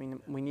unjust.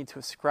 We need to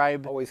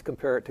ascribe... Always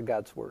compare it to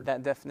God's Word.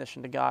 That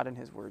definition to God and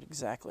his Word,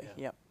 exactly.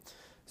 Yeah. Yep.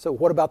 So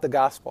what about the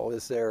gospel?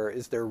 Is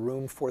there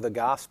room for the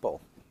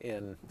gospel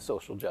in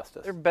social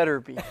justice? There better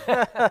be.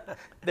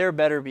 There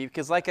better be,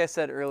 because like I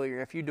said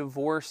earlier, if you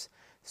divorce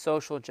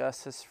social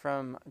justice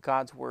from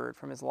God's Word,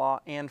 from his law,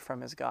 and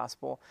from his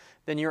gospel,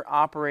 then you're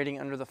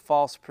operating under the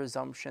false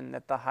presumption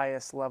that the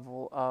highest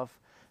level of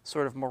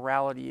sort of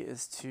morality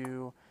is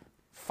to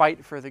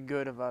fight for the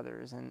good of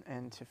others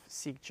and to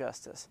seek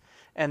justice.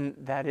 And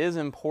that is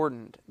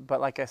important, but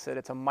like I said,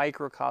 it's a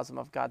microcosm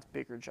of God's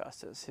bigger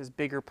justice, his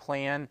bigger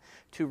plan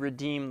to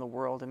redeem the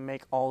world and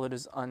make all that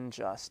is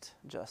unjust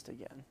just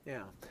again.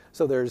 Yeah.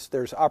 So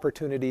there's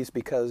opportunities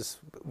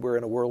because we're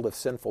in a world of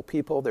sinful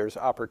people. There's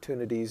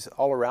opportunities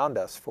all around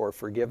us for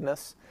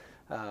forgiveness.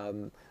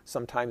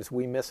 Sometimes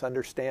we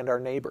misunderstand our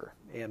neighbor,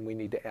 and we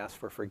need to ask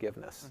for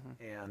forgiveness.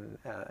 And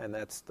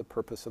that's the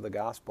purpose of the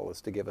gospel, is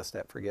to give us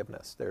that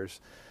forgiveness. There's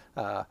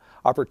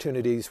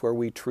opportunities where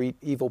we treat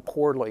evil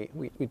poorly.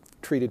 We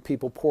treated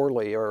people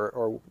poorly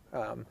or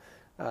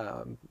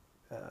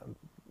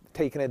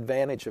taken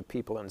advantage of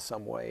people in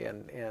some way,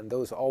 and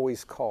those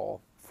always call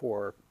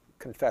for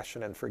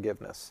confession and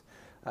forgiveness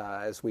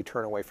as we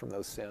turn away from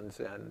those sins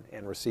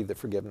and receive the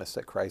forgiveness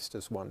that Christ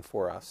has won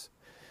for us.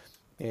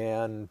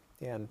 And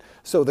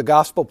so the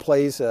gospel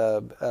plays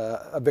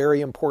a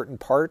very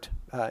important part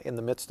in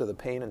the midst of the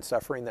pain and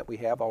suffering that we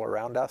have all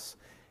around us.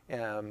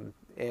 And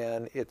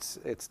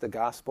it's the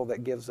gospel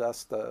that gives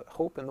us the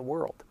hope in the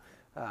world,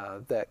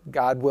 that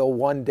God will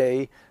one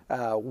day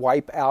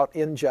wipe out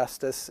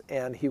injustice,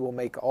 and he will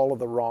make all of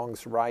the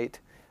wrongs right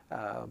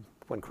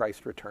when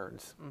Christ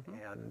returns.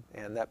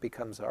 And that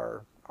becomes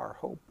our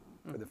hope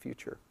for the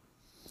future.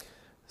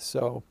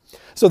 So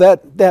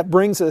that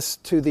brings us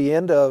to the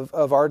end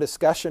of our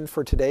discussion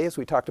for today as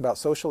we talked about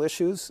social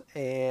issues,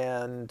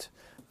 and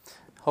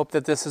hope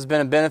that this has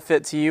been a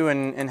benefit to you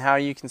and how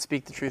you can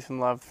speak the truth in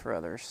love for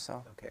others.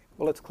 So okay,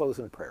 well, let's close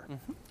in prayer.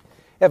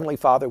 Heavenly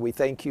Father, we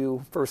thank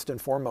you first and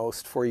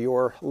foremost for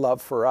your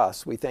love for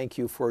us. We thank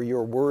you for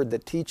your word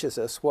that teaches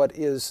us what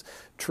is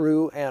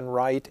true and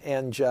right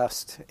and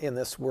just in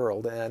this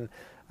world. And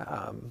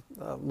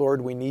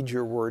Lord, we need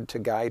your word to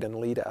guide and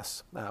lead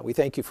us. We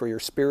thank you for your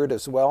Spirit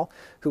as well,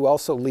 who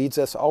also leads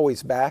us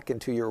always back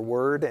into your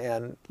word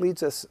and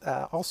leads us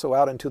also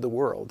out into the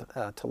world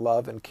to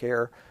love and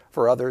care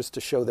for others,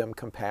 to show them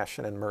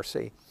compassion and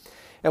mercy.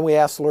 And we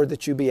ask, Lord,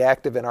 that you be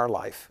active in our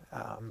life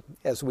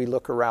as we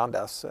look around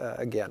us.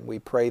 Again, we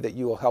pray that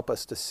you will help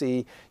us to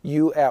see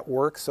you at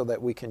work so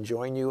that we can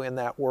join you in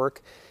that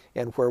work.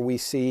 And where we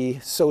see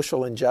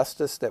social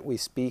injustice, that we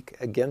speak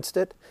against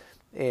it.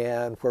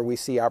 And where we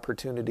see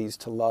opportunities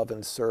to love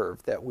and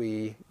serve, that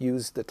we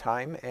use the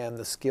time and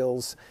the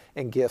skills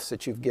and gifts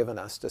that you've given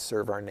us to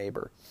serve our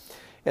neighbor.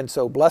 And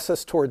so bless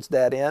us towards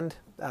that end.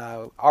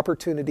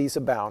 Opportunities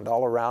abound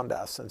all around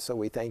us, and so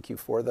we thank you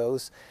for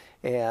those.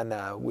 And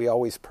we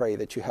always pray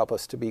that you help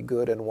us to be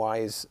good and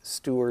wise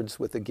stewards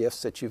with the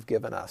gifts that you've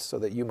given us, so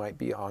that you might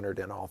be honored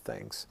in all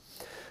things.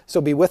 So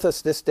be with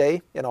us this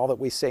day in all that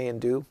we say and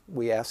do.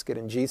 We ask it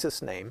in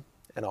Jesus' name,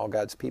 and all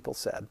God's people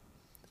said,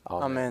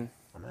 Amen.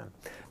 Amen.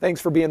 Thanks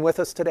for being with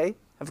us today.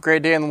 Have a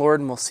great day in the Lord,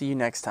 and we'll see you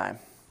next time.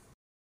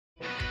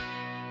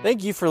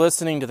 Thank you for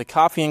listening to the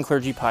Coffee and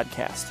Clergy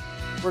podcast.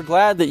 We're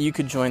glad that you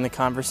could join the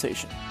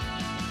conversation.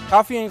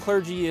 Coffee and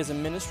Clergy is a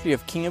ministry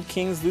of King of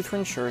Kings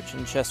Lutheran Church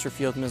in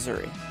Chesterfield,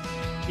 Missouri.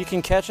 You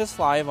can catch us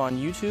live on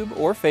YouTube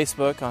or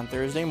Facebook on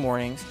Thursday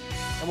mornings,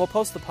 and we'll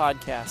post the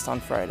podcast on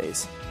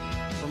Fridays.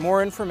 For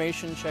more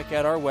information, check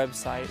out our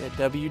website at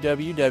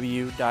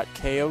www.kokstl.org.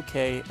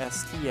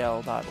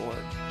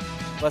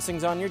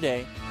 Blessings on your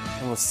day,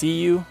 and we'll see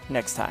you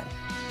next time.